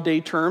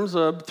nowadays terms,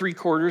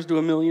 $750,000 to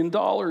 $1 million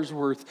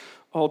worth,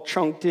 all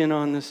chunked in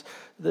on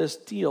this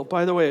deal.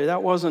 By the way,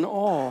 that wasn't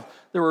all.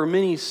 There were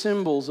many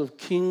symbols of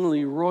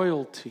kingly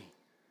royalty.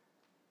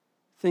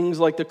 Things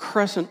like the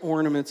crescent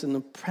ornaments and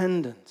the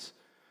pendants.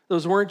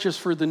 Those weren't just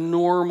for the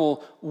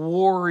normal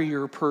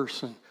warrior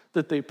person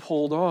that they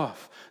pulled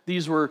off.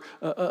 These were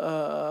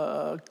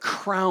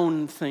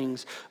crown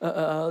things.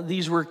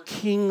 These were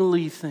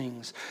kingly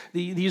things.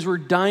 These were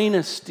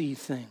dynasty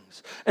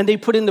things. And they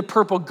put in the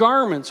purple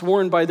garments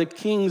worn by the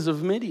kings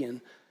of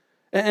Midian.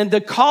 And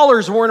the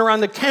collars worn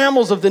around the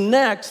camels of the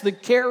necks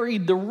that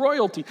carried the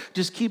royalty.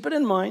 Just keep it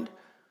in mind.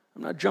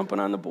 I'm not jumping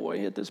on the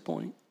boy at this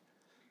point.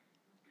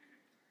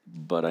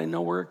 But I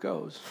know where it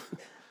goes.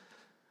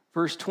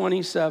 Verse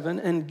 27,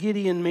 and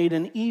Gideon made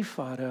an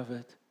ephod of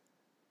it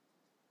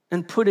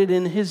and put it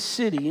in his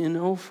city in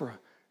Ophrah.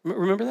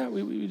 Remember that?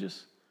 We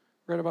just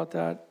read about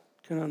that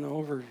kind of on the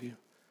overview.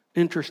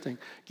 Interesting.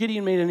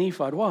 Gideon made an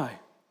ephod. Why?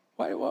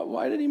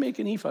 Why did he make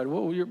an ephod?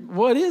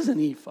 What is an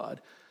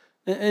ephod?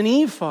 An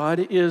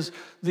ephod is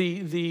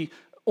the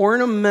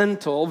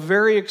ornamental,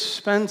 very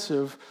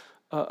expensive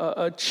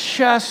a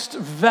chest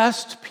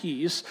vest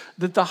piece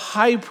that the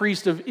high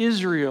priest of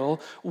Israel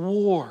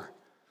wore.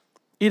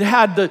 It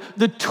had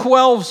the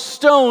 12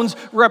 stones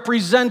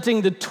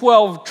representing the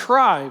 12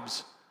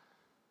 tribes.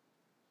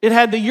 It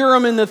had the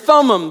Urim and the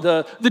Thummim,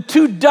 the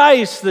two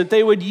dice that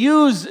they would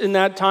use in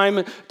that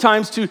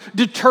times to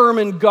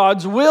determine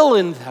God's will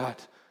in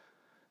that.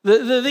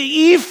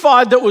 The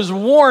ephod that was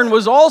worn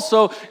was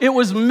also, it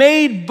was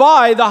made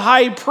by the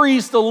high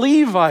priest, the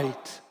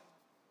Levite.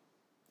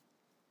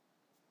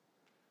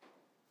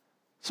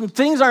 Some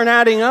things aren't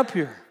adding up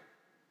here.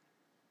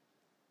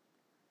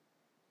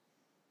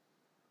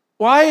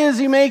 Why is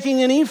he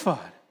making an ephod?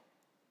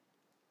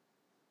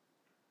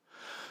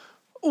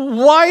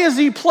 Why is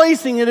he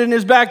placing it in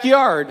his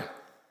backyard?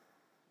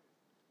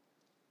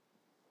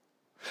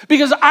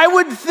 Because I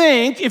would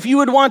think if you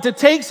would want to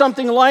take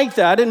something like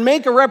that and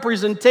make a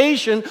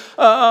representation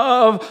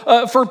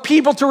for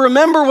people to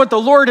remember what the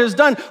Lord has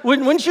done,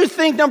 wouldn't you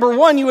think, number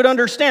one, you would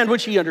understand,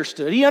 which he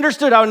understood. He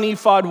understood how an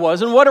ephod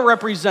was and what it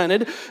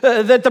represented,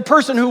 that the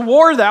person who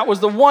wore that was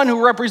the one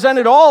who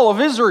represented all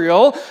of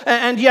Israel,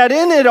 and yet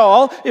in it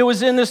all, it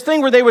was in this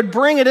thing where they would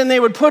bring it and they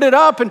would put it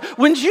up, and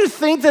wouldn't you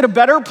think that a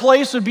better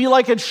place would be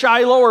like at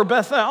Shiloh or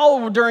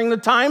Bethel during the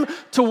time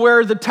to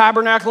where the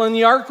tabernacle and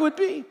the ark would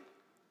be?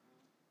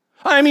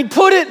 I mean,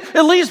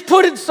 at least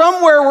put it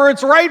somewhere where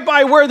it's right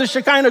by where the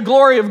Shekinah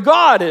glory of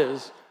God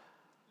is.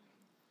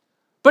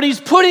 But he's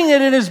putting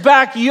it in his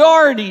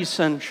backyard,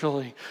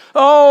 essentially.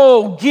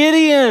 Oh,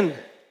 Gideon.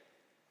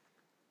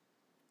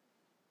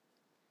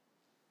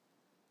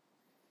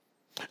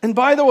 And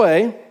by the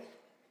way,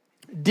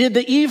 did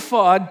the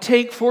ephod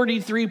take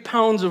 43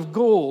 pounds of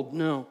gold?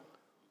 No.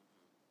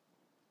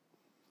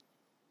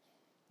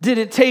 Did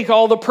it take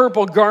all the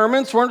purple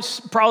garments?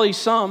 Probably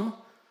some.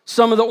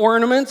 Some of the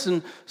ornaments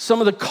and some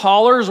of the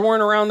collars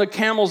weren't around the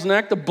camel's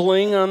neck, the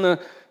bling on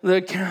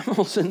the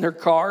camels in their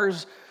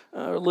cars,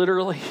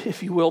 literally,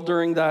 if you will,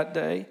 during that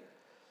day.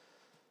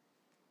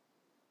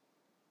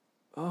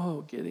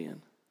 Oh,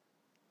 Gideon.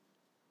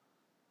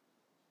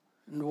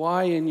 And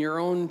why in your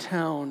own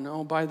town?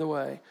 Oh, by the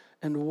way,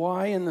 and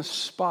why in the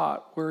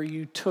spot where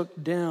you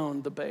took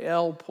down the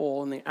Baal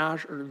pole and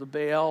the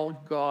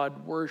Baal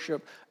god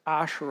worship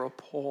Asherah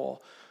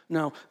pole?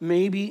 Now,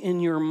 maybe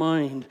in your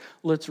mind,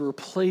 let's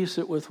replace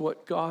it with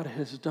what God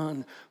has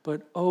done.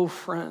 But oh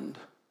friend,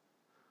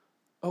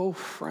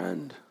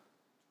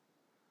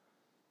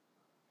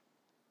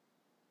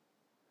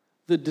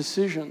 the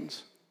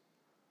decisions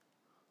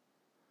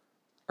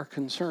are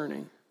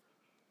concerning.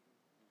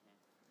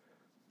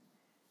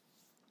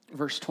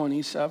 Verse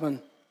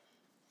 27.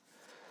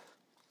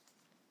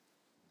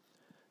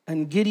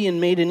 And Gideon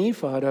made an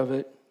ephod of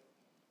it.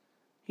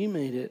 He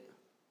made it.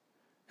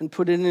 And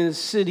put it in his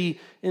city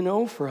in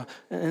Ophrah.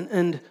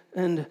 And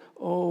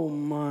oh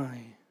my.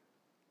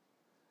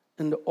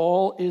 And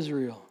all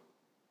Israel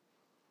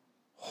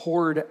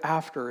whored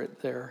after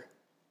it there.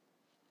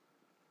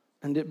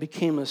 And it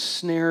became a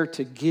snare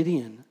to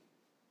Gideon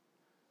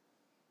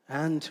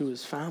and to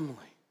his family.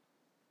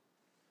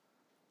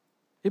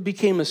 It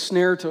became a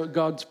snare to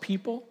God's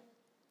people.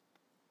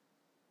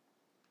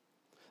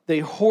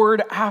 They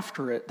whored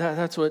after it.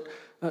 That's what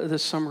the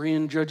summary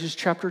in Judges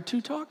chapter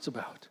 2 talks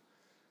about.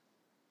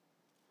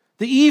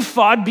 The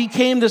ephod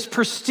became this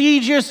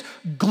prestigious,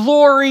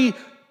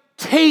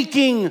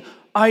 glory-taking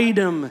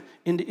item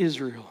into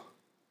Israel.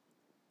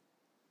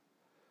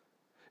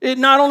 It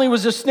not only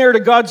was a snare to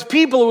God's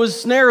people, it was a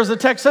snare, as the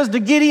text says, to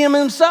Gideon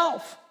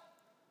himself.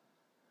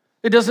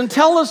 It doesn't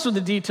tell us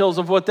the details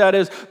of what that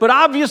is, but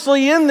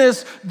obviously in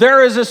this,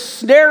 there is a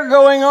snare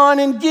going on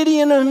in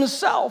Gideon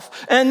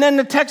himself. And then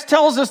the text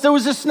tells us there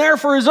was a snare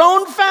for his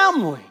own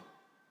family.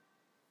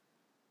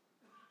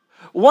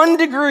 1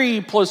 degree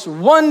plus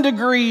 1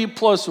 degree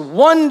plus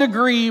 1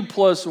 degree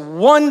plus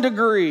 1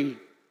 degree.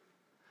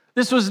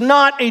 This was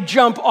not a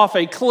jump off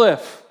a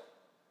cliff.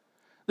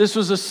 This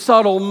was a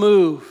subtle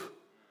move,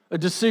 a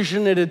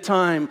decision at a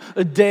time,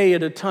 a day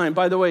at a time.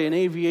 By the way, in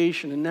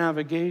aviation and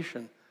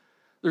navigation,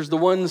 there's the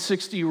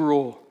 160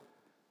 rule.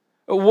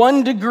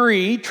 1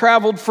 degree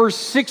traveled for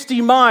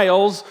 60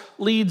 miles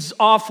leads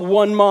off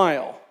 1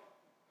 mile.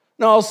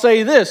 Now, I'll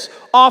say this,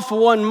 off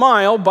 1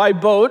 mile by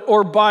boat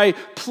or by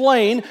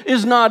plane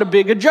is not a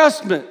big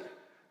adjustment.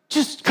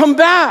 Just come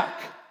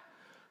back.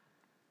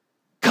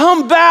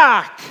 Come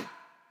back.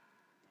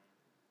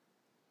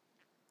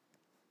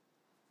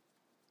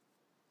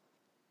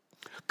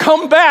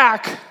 Come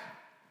back.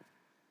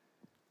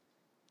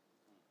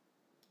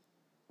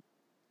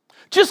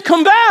 Just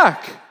come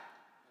back.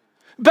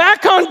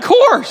 Back on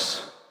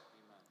course.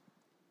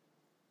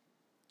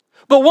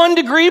 But 1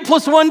 degree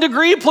plus 1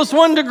 degree plus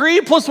 1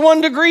 degree plus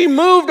 1 degree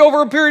moved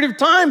over a period of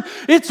time.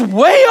 It's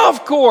way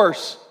off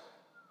course.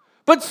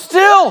 But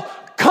still,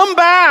 come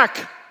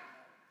back.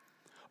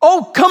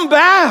 Oh, come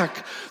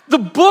back. The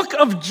book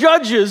of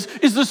Judges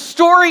is the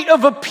story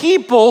of a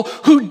people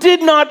who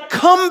did not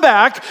come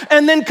back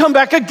and then come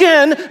back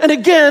again and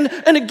again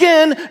and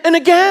again and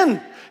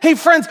again. Hey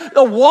friends,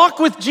 a walk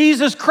with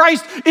Jesus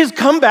Christ is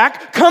come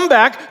back, come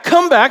back,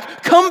 come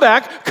back, come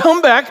back,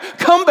 come back,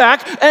 come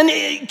back,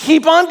 and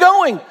keep on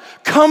going.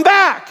 Come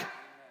back.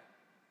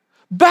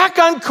 Back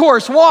on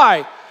course.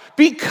 Why?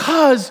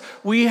 Because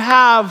we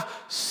have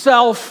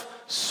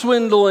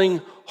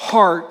self-swindling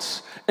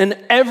hearts, and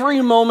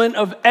every moment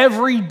of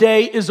every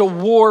day is a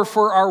war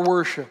for our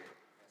worship.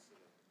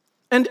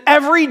 And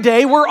every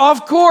day we're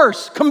off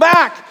course. Come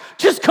back.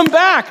 Just come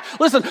back.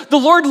 Listen, the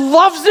Lord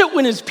loves it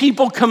when his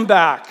people come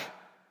back.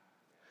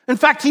 In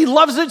fact, he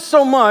loves it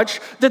so much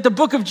that the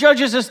book of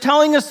Judges is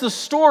telling us the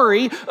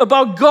story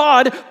about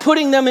God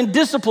putting them in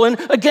discipline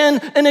again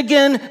and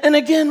again and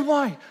again.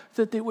 Why?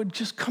 That they would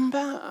just come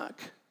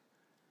back.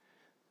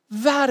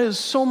 That is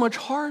so much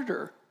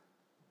harder.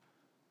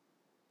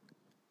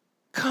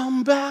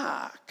 Come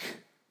back.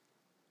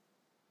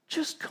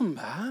 Just come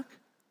back.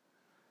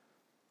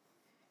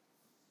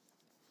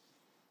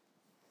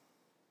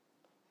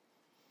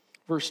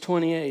 Verse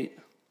 28,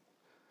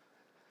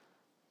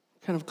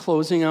 kind of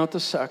closing out the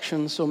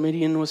section. So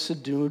Midian was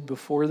subdued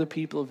before the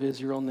people of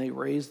Israel, and they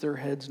raised their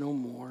heads no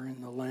more,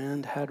 and the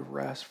land had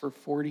rest for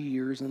 40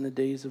 years in the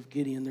days of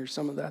Gideon. There's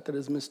some of that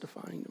is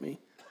mystifying to me.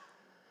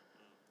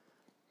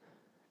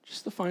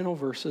 Just the final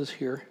verses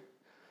here.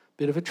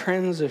 Bit of a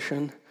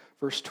transition.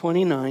 Verse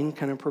 29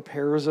 kind of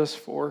prepares us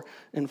for,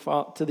 and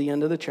to the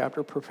end of the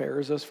chapter,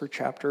 prepares us for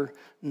chapter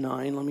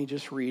 9. Let me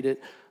just read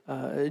it.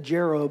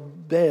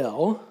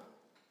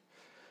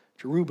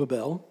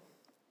 Jerubbaal,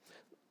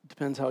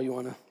 depends how you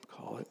want to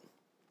call it.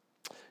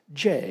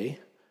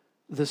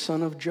 The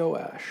son of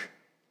Joash.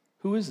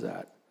 Who is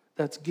that?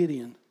 That's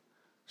Gideon.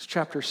 It's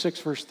chapter 6,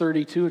 verse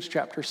 32. It's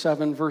chapter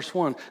 7, verse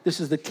 1. This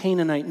is the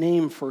Canaanite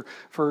name for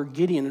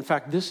Gideon. In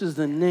fact, this is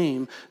the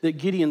name that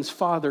Gideon's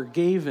father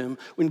gave him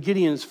when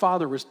Gideon's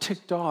father was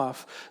ticked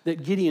off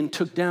that Gideon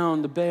took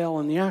down the Baal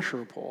and the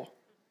Asherah pole.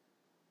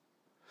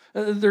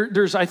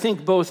 There's, I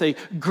think, both a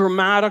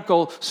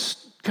grammatical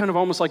kind of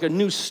almost like a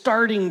new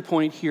starting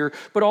point here,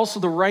 but also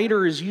the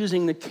writer is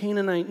using the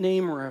Canaanite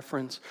name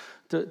reference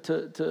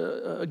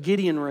to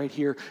Gideon right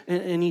here,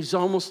 and he's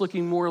almost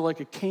looking more like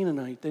a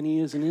Canaanite than he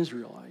is an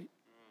Israelite.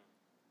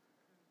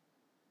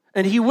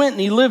 And he went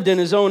and he lived in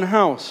his own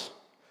house.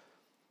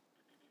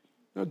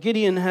 Now,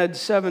 Gideon had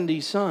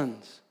 70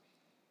 sons.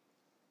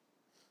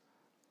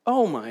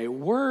 Oh my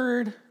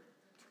word.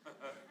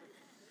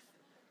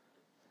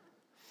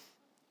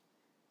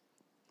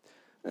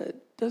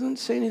 It doesn't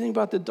say anything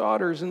about the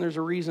daughters, and there's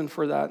a reason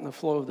for that in the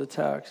flow of the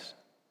text.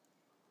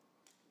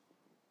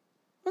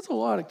 That's a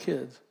lot of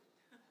kids.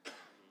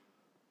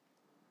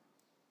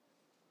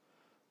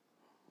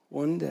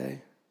 One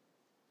day,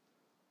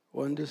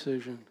 one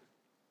decision,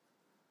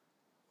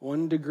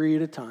 1 degree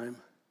at a time,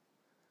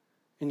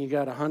 and you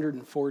got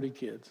 140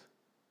 kids.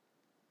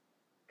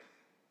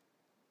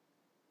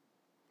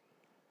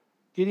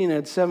 Gideon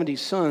had 70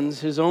 sons,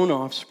 his own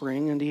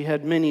offspring, and he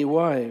had many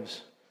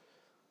wives.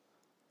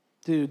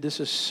 Dude, this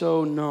is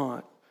so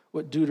not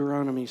what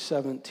Deuteronomy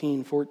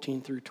 17,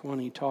 14 through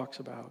 20 talks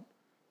about.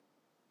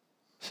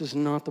 This is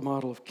not the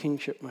model of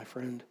kingship, my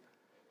friend.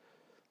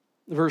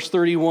 Verse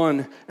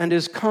 31, and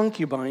his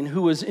concubine,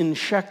 who was in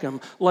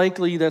Shechem,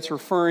 likely that's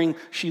referring,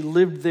 she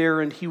lived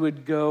there and he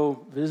would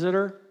go visit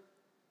her.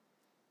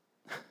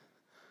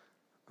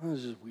 Oh,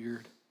 this is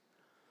weird.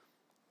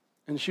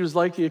 And she was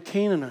likely a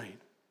Canaanite.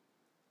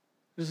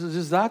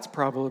 That's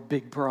probably a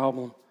big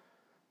problem.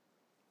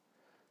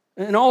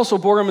 And also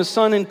bore him a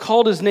son and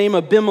called his name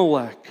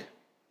Abimelech.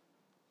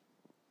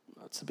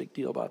 What's the big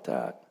deal about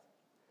that?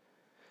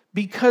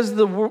 Because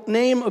the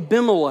name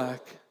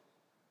Abimelech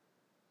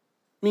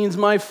means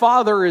my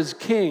father is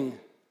king.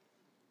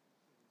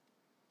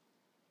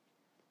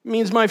 It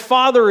means my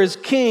father is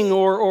king,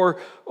 or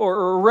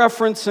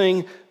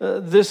referencing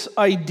this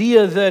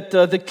idea that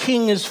the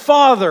king is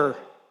father.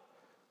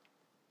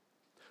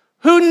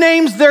 Who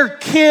names their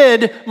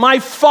kid, my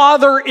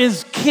father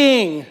is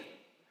king?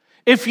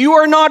 If you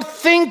are not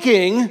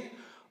thinking,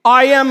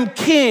 I am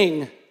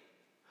king.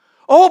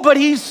 Oh, but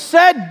he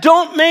said,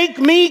 don't make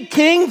me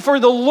king, for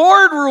the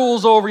Lord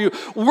rules over you.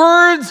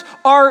 Words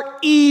are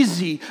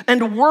easy,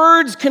 and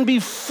words can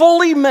be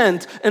fully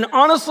meant. And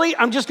honestly,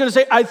 I'm just going to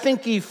say, I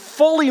think he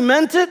fully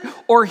meant it,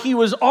 or he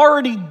was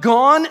already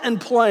gone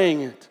and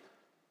playing it.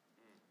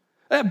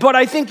 But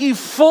I think he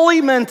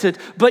fully meant it,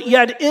 but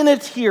yet in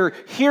it here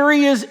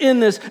he is in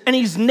this, and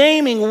he's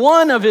naming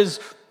one of his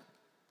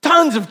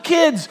tons of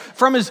kids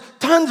from his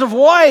tons of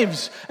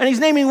wives, and he's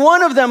naming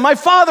one of them, my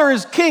father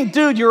is king.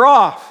 Dude, you're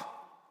off.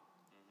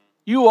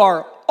 You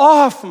are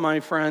off,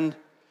 my friend.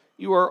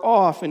 You are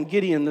off. And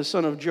Gideon, the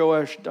son of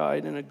Joash,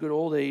 died in a good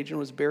old age and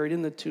was buried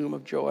in the tomb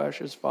of Joash,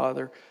 his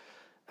father,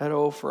 at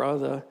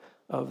Ophrah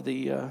of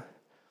the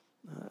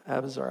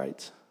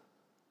Abiezrites.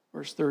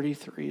 Verse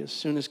 33, as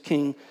soon as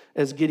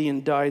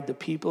Gideon died, the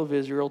people of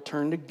Israel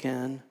turned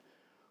again,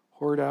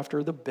 whored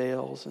after the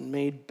Baals, and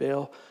made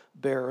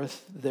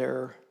Baal-berith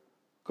their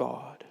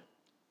god.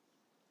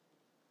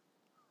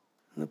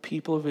 And the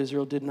people of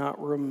Israel did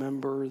not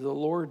remember the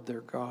Lord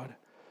their God,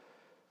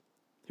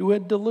 who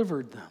had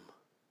delivered them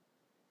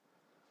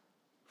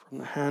from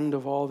the hand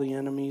of all the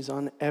enemies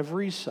on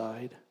every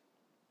side.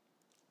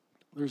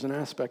 There's an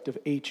aspect of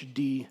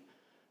HD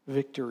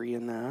victory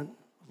in that,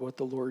 what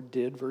the Lord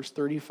did. Verse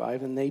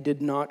 35, and they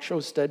did not show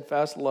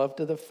steadfast love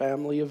to the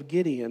family of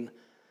Gideon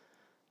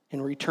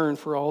in return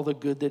for all the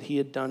good that he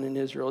had done in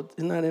Israel.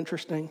 Isn't that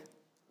interesting?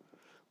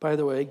 By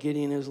the way,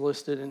 Gideon is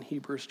listed in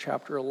Hebrews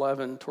chapter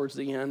 11 towards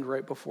the end,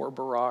 right before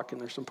Barak, and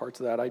there's some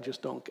parts of that I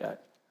just don't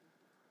get.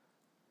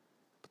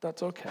 But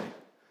that's okay.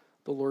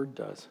 The Lord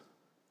does.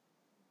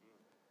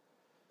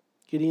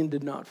 Gideon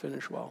did not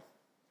finish well.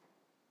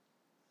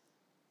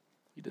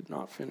 He did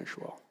not finish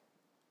well.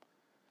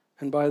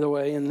 And by the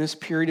way, in this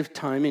period of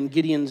time, in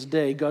Gideon's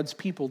day, God's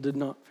people did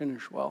not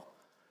finish well.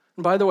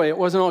 And by the way, it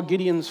wasn't all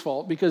Gideon's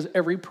fault, because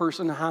every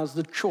person has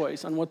the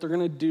choice on what they're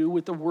going to do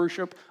with the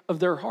worship of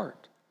their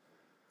heart.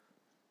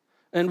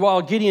 And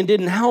while Gideon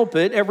didn't help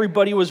it,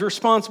 everybody was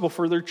responsible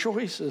for their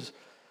choices.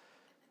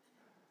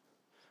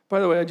 By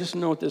the way, I just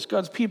note this.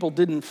 God's people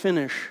didn't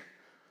finish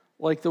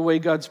like the way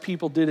God's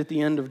people did at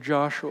the end of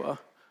Joshua.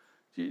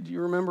 Do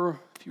you remember,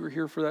 if you were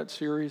here for that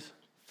series,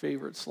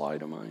 favorite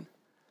slide of mine?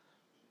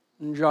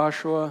 And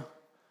Joshua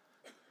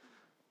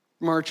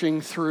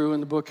marching through,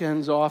 and the book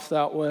ends off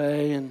that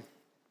way. And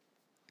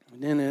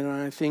in it, and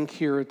I think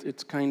here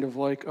it's kind of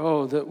like,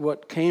 oh, that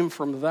what came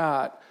from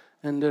that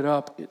ended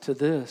up to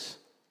this.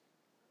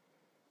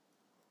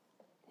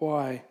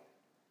 Why?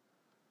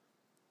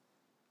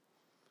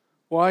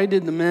 Why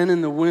did the men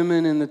and the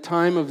women in the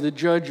time of the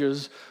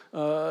judges,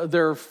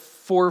 their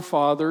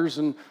forefathers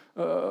and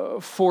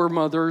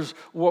foremothers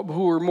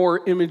who were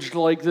more imaged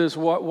like this,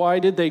 why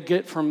did they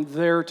get from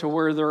there to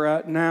where they're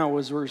at now,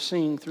 as we're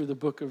seeing through the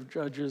book of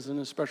Judges, and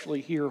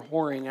especially here,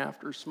 whoring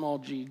after small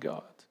g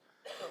gods?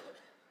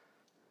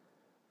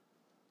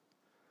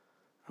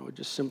 I would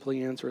just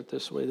simply answer it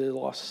this way: they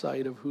lost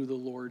sight of who the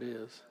Lord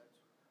is.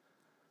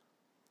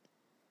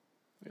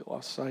 They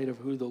lost sight of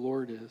who the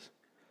Lord is.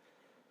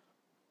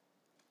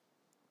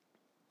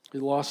 They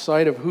lost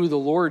sight of who the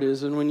Lord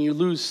is, and when you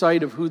lose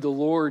sight of who the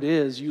Lord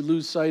is, you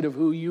lose sight of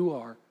who you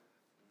are.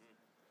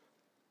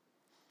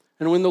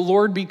 And when the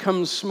Lord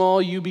becomes small,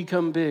 you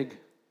become big.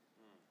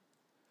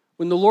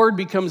 When the Lord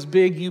becomes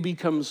big, you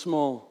become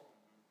small.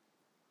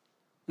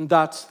 And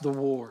that's the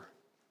war.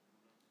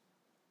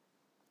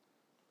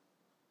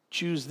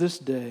 Choose this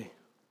day,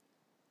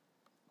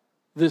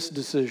 this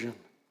decision,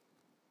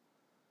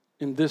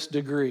 in this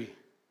degree,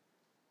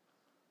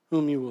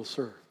 whom you will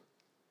serve.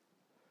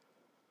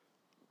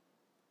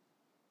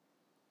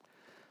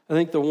 I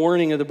think the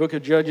warning of the book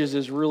of Judges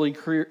is really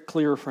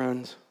clear,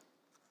 friends.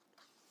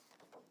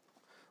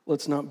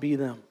 Let's not be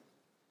them.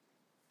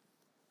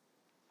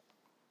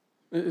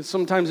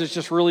 Sometimes it's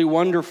just really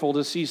wonderful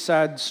to see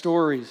sad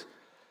stories,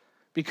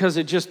 because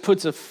it just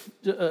puts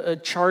a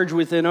charge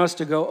within us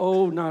to go,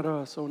 oh, not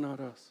us, oh, not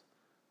us.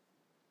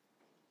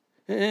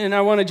 And I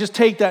want to just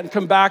take that and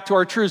come back to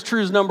our truths.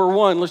 Truth number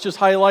one, let's just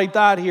highlight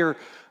that here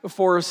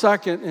for a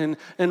second.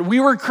 And we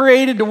were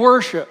created to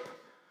worship.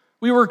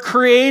 We were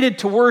created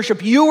to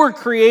worship. You were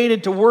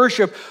created to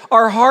worship.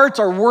 Our hearts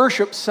are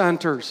worship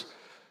centers.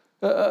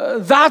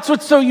 That's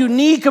what's so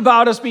unique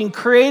about us being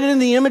created in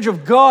the image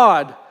of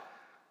God.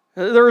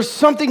 There is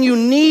something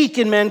unique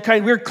in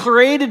mankind. We're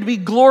created to be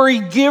glory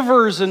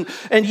givers, and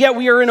yet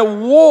we are in a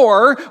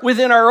war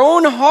within our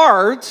own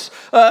hearts.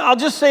 I'll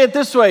just say it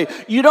this way.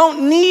 You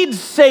don't need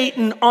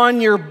Satan on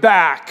your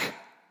back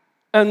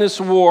in this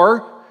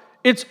war.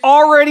 It's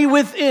already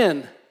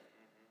within.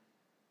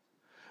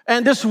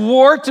 And this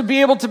war to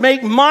be able to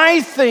make my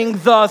thing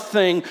the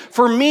thing,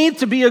 for me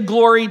to be a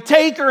glory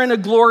taker and a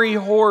glory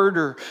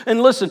hoarder.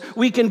 And listen,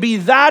 we can be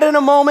that in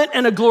a moment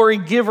and a glory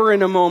giver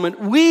in a moment.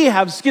 We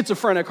have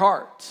schizophrenic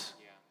hearts.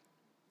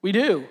 We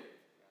do.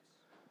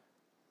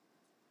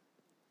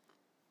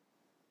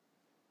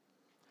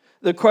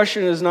 The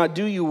question is not,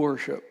 do you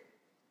worship?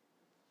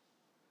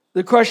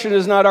 The question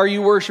is not, are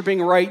you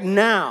worshiping right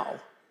now,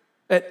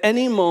 at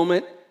any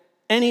moment,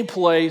 any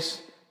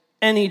place,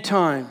 any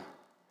time?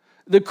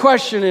 The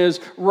question is,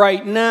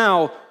 right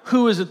now,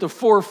 who is at the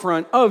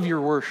forefront of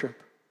your worship?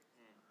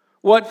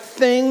 What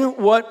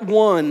thing, what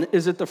one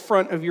is at the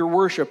front of your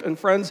worship? And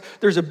friends,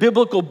 there's a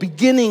biblical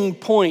beginning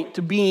point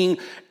to being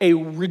a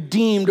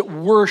redeemed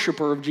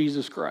worshiper of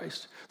Jesus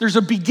Christ. There's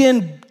a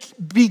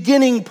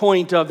beginning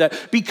point of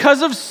that.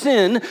 Because of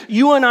sin,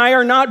 you and I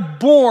are not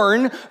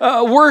born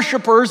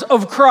worshipers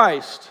of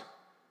Christ.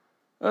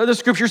 The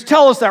scriptures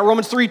tell us that.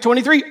 Romans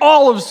 3:23,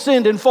 all have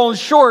sinned and fallen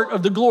short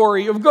of the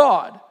glory of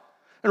God.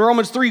 And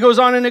Romans 3 goes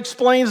on and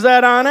explains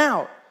that on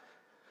out.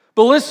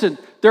 But listen,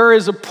 there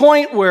is a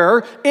point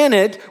where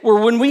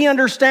when we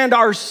understand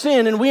our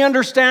sin and we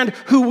understand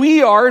who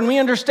we are and we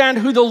understand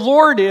who the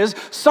Lord is,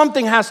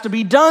 something has to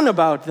be done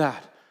about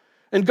that.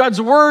 And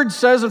God's word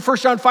says in 1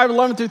 John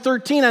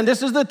 5:11-13, and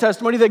this is the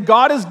testimony that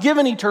God has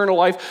given eternal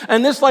life,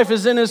 and this life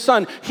is in his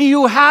Son. He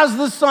who has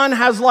the Son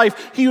has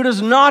life. He who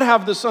does not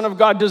have the Son of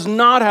God does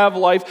not have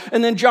life.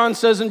 And then John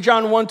says in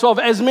John 1:12,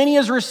 as many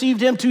as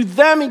received him, to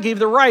them he gave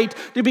the right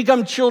to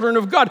become children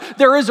of God.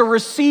 There is a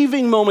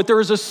receiving moment. There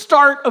is a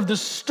start of the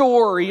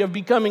story of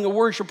becoming a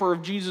worshiper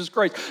of Jesus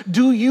Christ.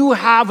 Do you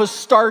have a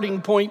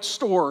starting point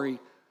story?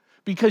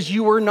 Because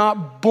you were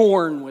not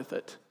born with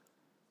it.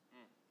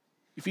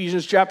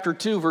 Ephesians chapter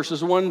 2,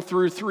 verses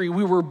 1-3,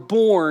 we were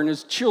born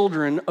as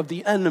children of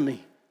the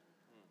enemy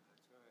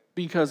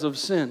because of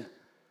sin.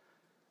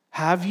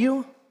 Have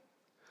you?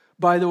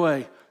 By the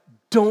way,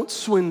 don't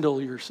swindle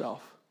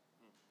yourself.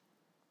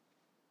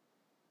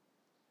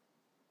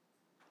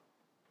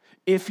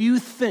 If you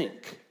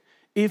think,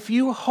 if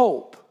you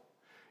hope,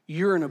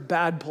 you're in a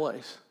bad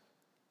place.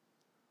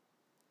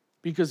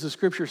 Because the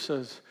scripture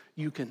says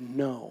you can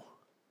know.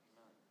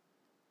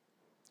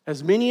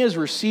 As many as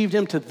received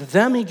him, to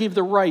them he gave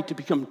the right to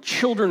become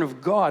children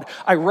of God.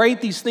 I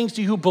write these things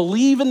to you who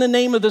believe in the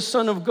name of the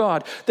Son of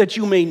God, that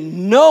you may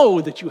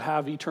know that you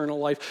have eternal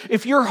life.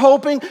 If you're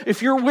hoping,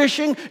 if you're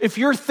wishing, if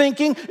you're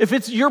thinking,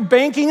 you're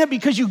banking it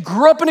because you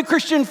grew up in a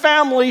Christian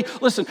family,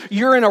 listen,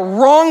 you're in a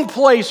wrong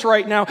place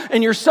right now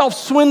and you're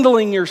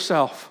self-swindling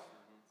yourself.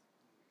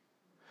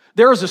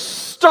 There is a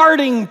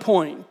starting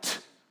point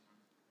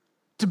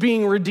to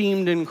being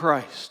redeemed in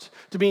Christ,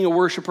 to being a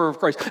worshiper of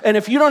Christ. And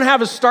if you don't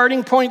have a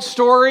starting point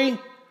story,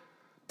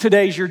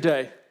 today's your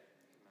day.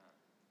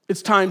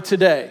 It's time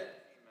today.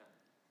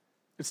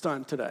 It's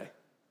time today.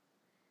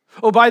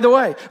 Oh, by the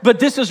way, but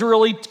this is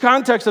really,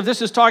 context of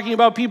this is talking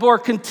about people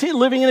are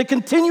living in a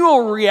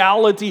continual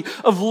reality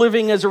of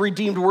living as a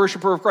redeemed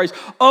worshiper of Christ.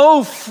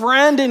 Oh,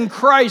 friend in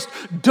Christ,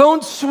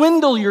 don't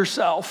swindle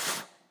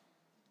yourself.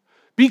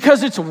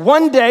 Because it's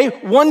one day,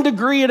 1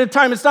 degree at a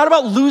time. It's not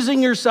about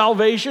losing your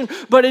salvation,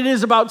 but it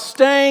is about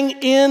staying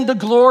in the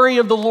glory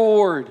of the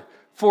Lord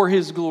for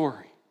his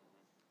glory.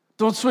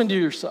 Don't swindle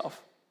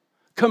yourself.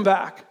 Come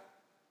back.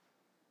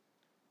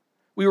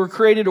 We were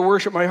created to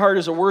worship. My heart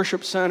is a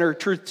worship center.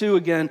 Truth 2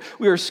 again.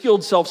 We are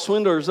skilled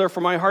self-swindlers.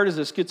 Therefore, my heart is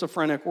a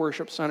schizophrenic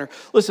worship center.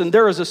 Listen,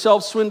 there is a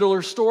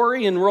self-swindler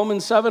story in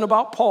Romans 7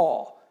 about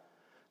Paul.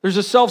 There's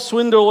a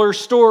self-swindler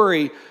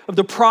story of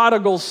the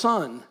prodigal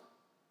son.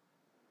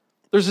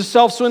 There's a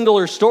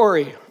self-swindler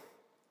story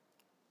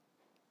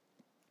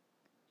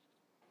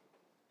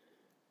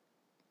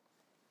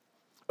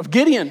of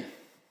Gideon.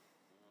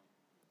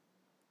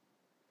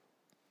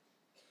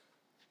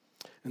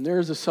 And there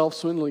is a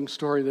self-swindling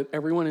story that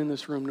everyone in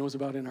this room knows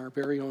about in our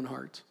very own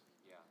hearts.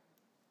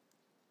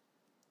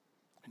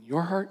 In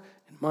your heart,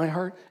 in my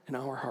heart, in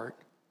our heart.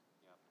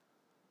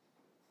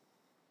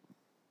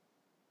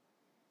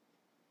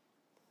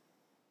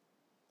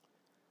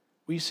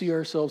 We see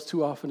ourselves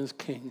too often as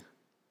king.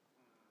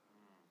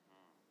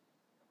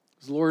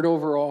 As Lord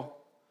over all,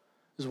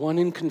 as one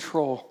in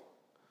control.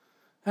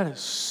 That is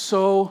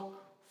so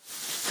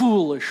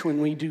foolish when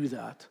we do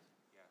that.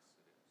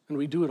 And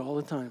we do it all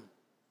the time.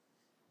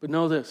 But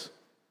know this,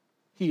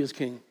 he is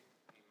king.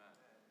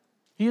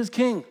 He is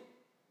king.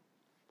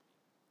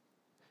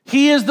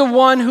 He is the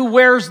one who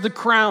wears the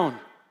crown.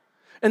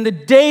 And the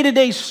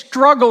day-to-day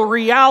struggle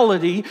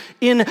reality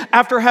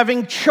after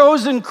having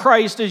chosen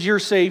Christ as your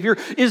Savior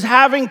is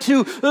having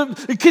to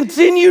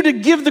continue to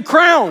give the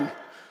crown.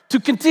 To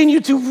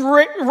continue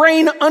to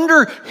reign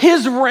under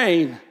his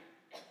reign.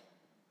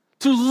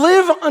 To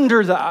live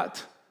under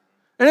that.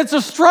 And it's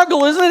a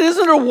struggle, isn't it?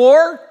 Isn't it a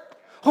war?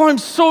 Oh, I'm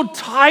so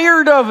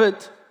tired of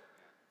it.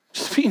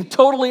 Just being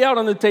totally out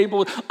on the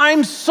table.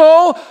 I'm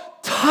so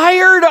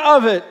tired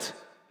of it.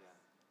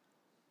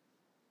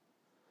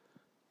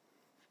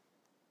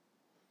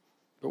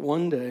 But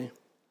one day.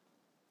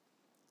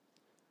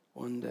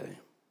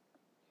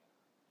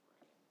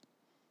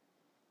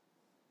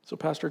 So,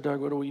 Pastor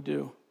Doug, what do we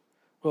do?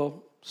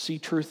 Well, see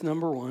truth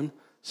number 1,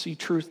 see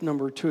truth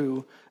number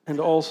 2, and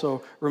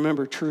also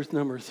remember truth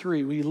number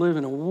 3. We live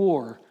in a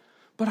war,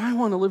 but I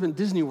want to live in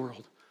Disney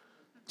World.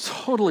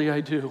 Totally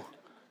I do.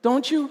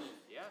 Don't you?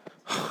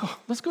 Yeah.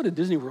 Let's go to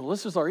Disney World.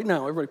 Let's just right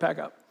now, everybody pack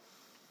up.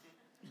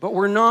 But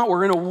we're not.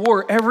 We're in a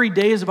war. Every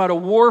day is about a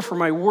war for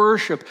my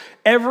worship.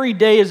 Every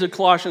day is a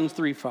Colossians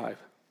 3:5.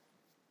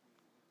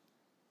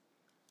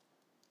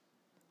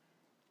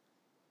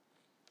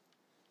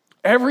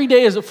 Every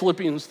day is a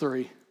Philippians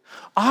 3.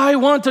 I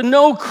want to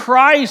know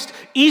Christ.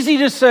 Easy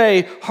to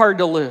say, hard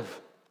to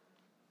live.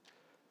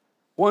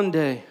 One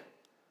day,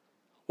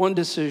 one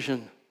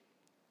decision.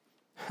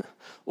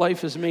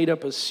 Life is made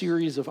up a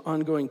series of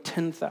ongoing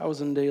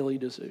 10,000 daily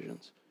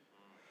decisions.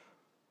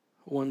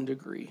 1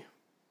 degree.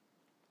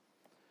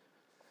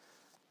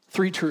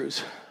 3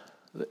 truths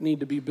that need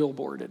to be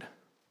billboarded.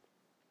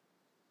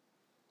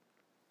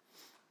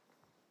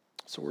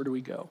 So where do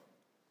we go?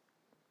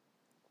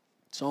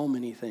 So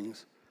many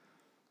things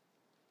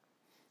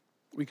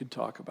we could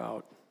talk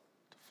about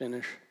to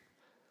finish.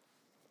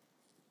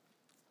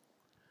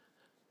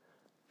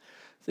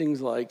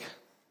 Things like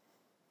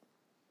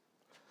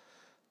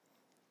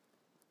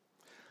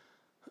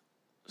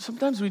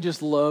sometimes we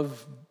just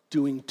love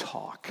doing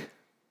talk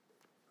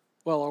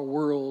while our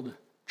world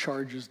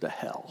charges to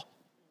hell.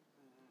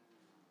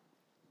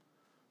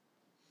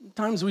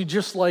 Sometimes we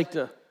just like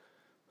to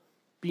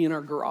be in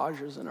our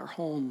garages and our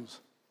homes.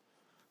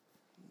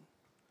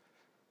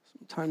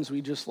 Sometimes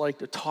we just like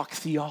to talk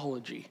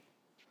theology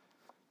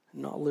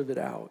and not live it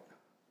out.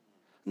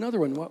 Another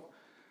one,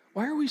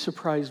 why are we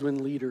surprised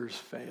when leaders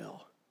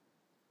fail?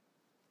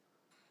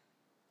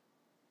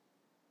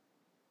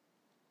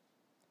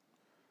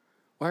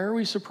 Why are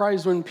we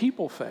surprised when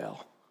people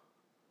fail?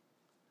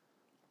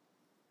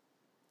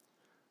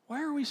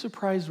 Why are we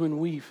surprised when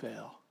we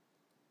fail?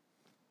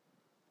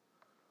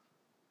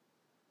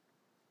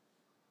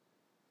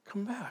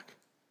 Come back.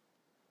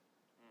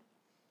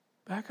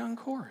 Back on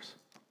course.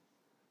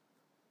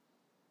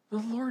 The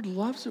Lord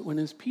loves it when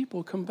his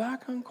people come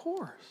back on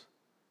course.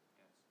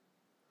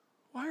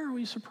 Why are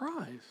we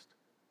surprised?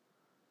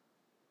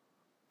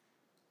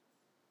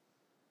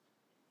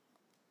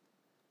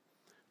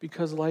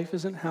 Because life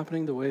isn't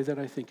happening the way that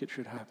I think it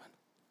should happen.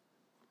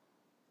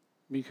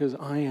 Because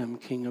I am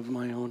king of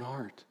my own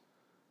heart.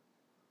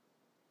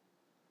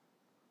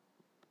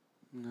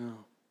 No.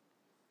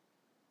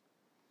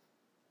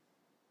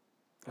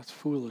 That's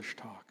foolish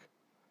talk.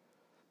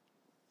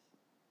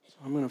 So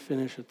I'm going to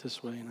finish it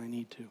this way, and I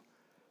need to.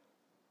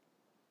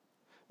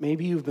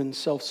 Maybe you've been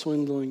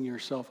self-swindling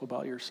yourself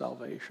about your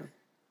salvation.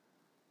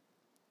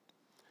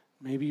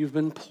 Maybe you've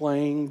been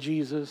playing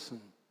Jesus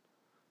and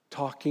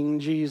talking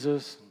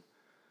Jesus and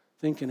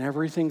thinking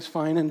everything's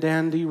fine and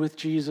dandy with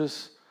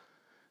Jesus.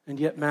 And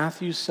yet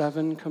Matthew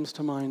 7 comes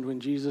to mind when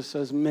Jesus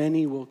says,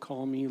 "Many will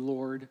call me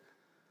Lord.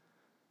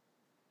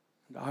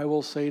 And I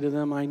will say to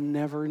them, I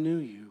never knew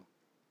you."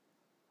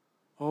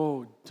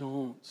 Oh,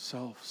 don't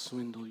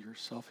self-swindle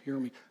yourself. Hear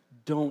me.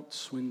 Don't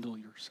swindle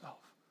yourself.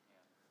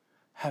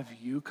 Have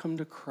you come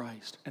to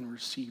Christ and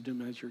received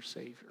him as your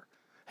Savior?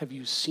 Have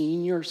you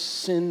seen your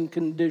sin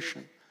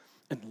condition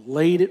and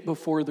laid it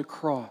before the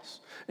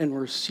cross and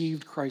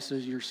received Christ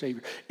as your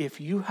Savior?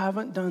 If you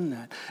haven't done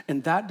that,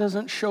 and that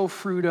doesn't show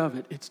fruit of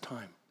it, it's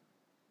time.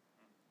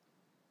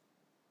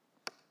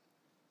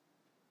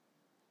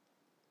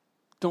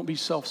 Don't be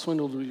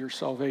self-swindled with your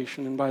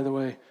salvation. And by the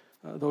way,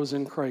 those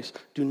in Christ,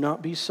 do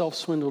not be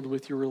self-swindled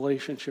with your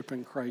relationship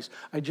in Christ.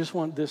 I just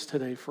want this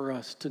today for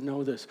us to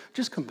know this.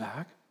 Just come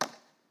back.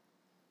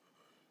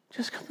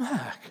 Just come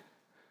back.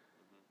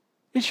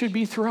 It should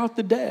be throughout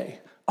the day.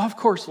 Of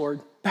course,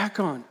 Lord, back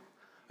on.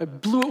 I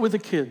blew it with the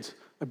kids.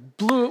 I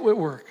blew it with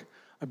work.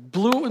 I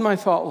blew it with my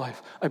thought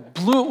life. I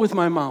blew it with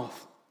my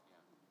mouth.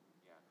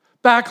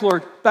 Back,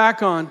 Lord,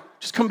 back on.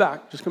 Just come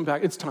back. Just come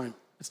back. It's time.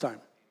 It's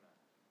time.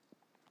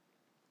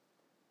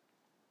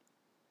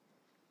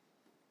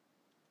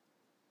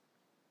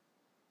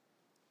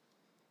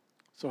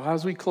 So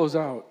as we close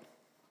out,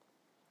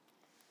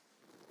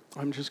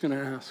 I'm just going to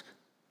ask,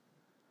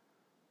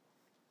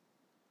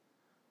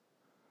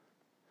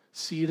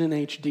 see it in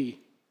HD.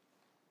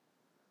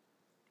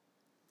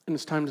 And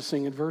it's time to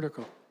sing it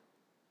vertical.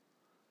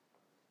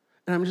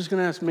 And I'm just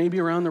going to ask, maybe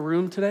around the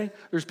room today,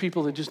 there's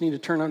people that just need to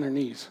turn on their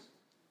knees.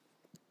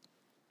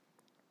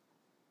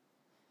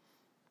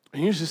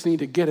 And you just need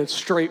to get it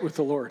straight with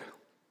the Lord.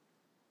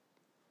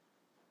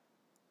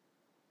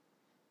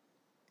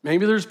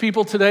 Maybe there's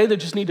people today that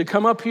just need to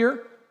come up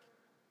here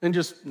and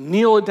just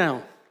kneel it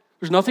down.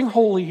 There's nothing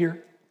holy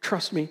here.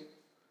 Trust me.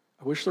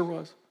 I wish there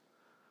was.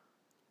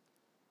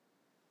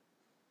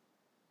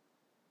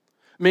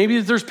 Maybe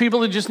there's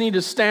people that just need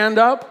to stand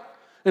up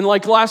and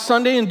like last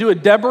Sunday and do a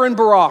Deborah and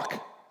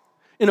Barak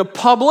in a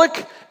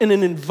public, in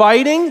an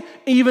inviting,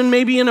 even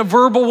maybe in a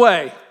verbal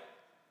way.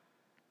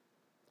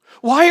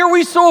 Why are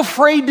we so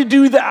afraid to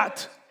do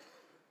that?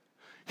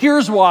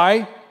 Here's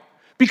why.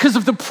 Because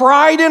of the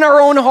pride in our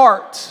own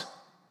hearts.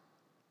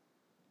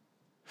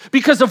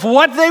 Because of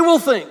what they will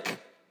think.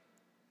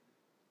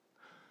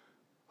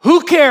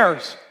 Who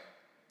cares?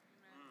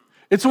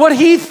 It's what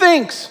he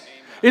thinks.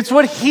 It's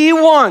what he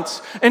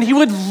wants. And he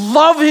would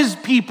love his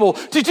people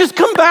to just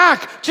come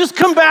back. Just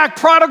come back,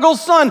 prodigal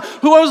son,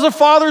 who has the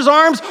father's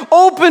arms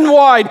open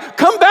wide.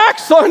 Come back,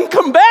 son.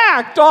 Come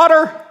back,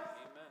 daughter. Amen.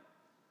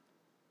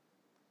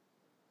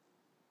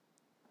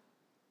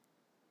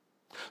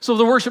 So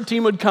the worship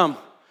team would come.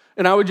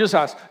 And I would just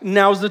ask,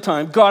 now's the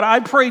time. God, I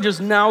pray just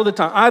now the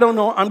time. I don't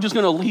know. I'm just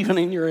going to leave it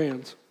in your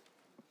hands.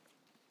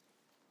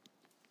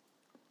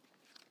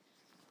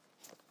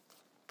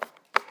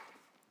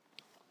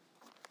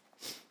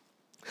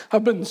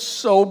 have been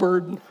so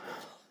burdened.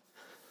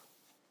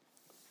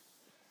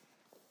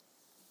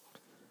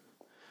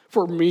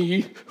 For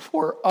me,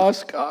 for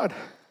us, God.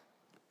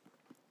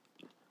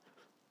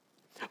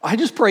 I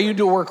just pray you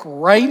do work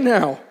right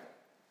now.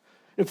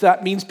 If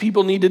that means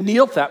people need to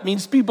kneel, if that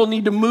means people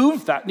need to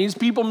move, if that means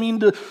people need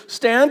to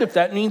stand, if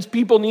that means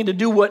people need to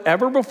do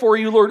whatever before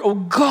you, Lord. Oh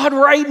God,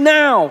 right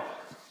now.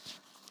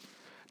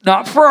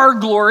 Not for our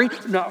glory,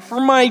 not for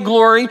my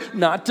glory,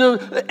 not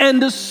to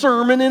end a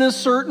sermon in a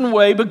certain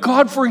way, but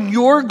God, for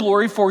your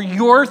glory, for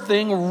your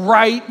thing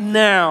right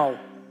now.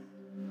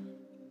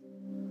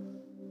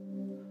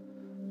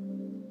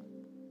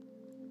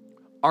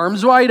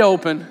 Arms wide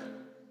open.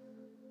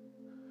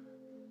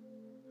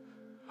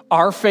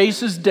 Our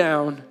faces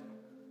down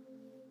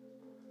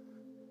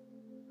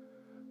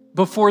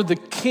before the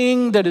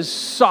King that is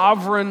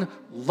sovereign,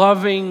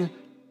 loving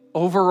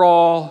over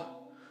all,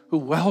 who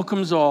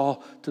welcomes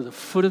all to the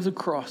foot of the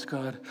cross.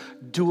 God,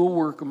 do a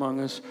work among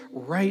us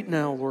right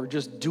now, Lord.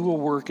 Just do a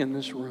work in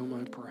this room,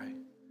 I pray.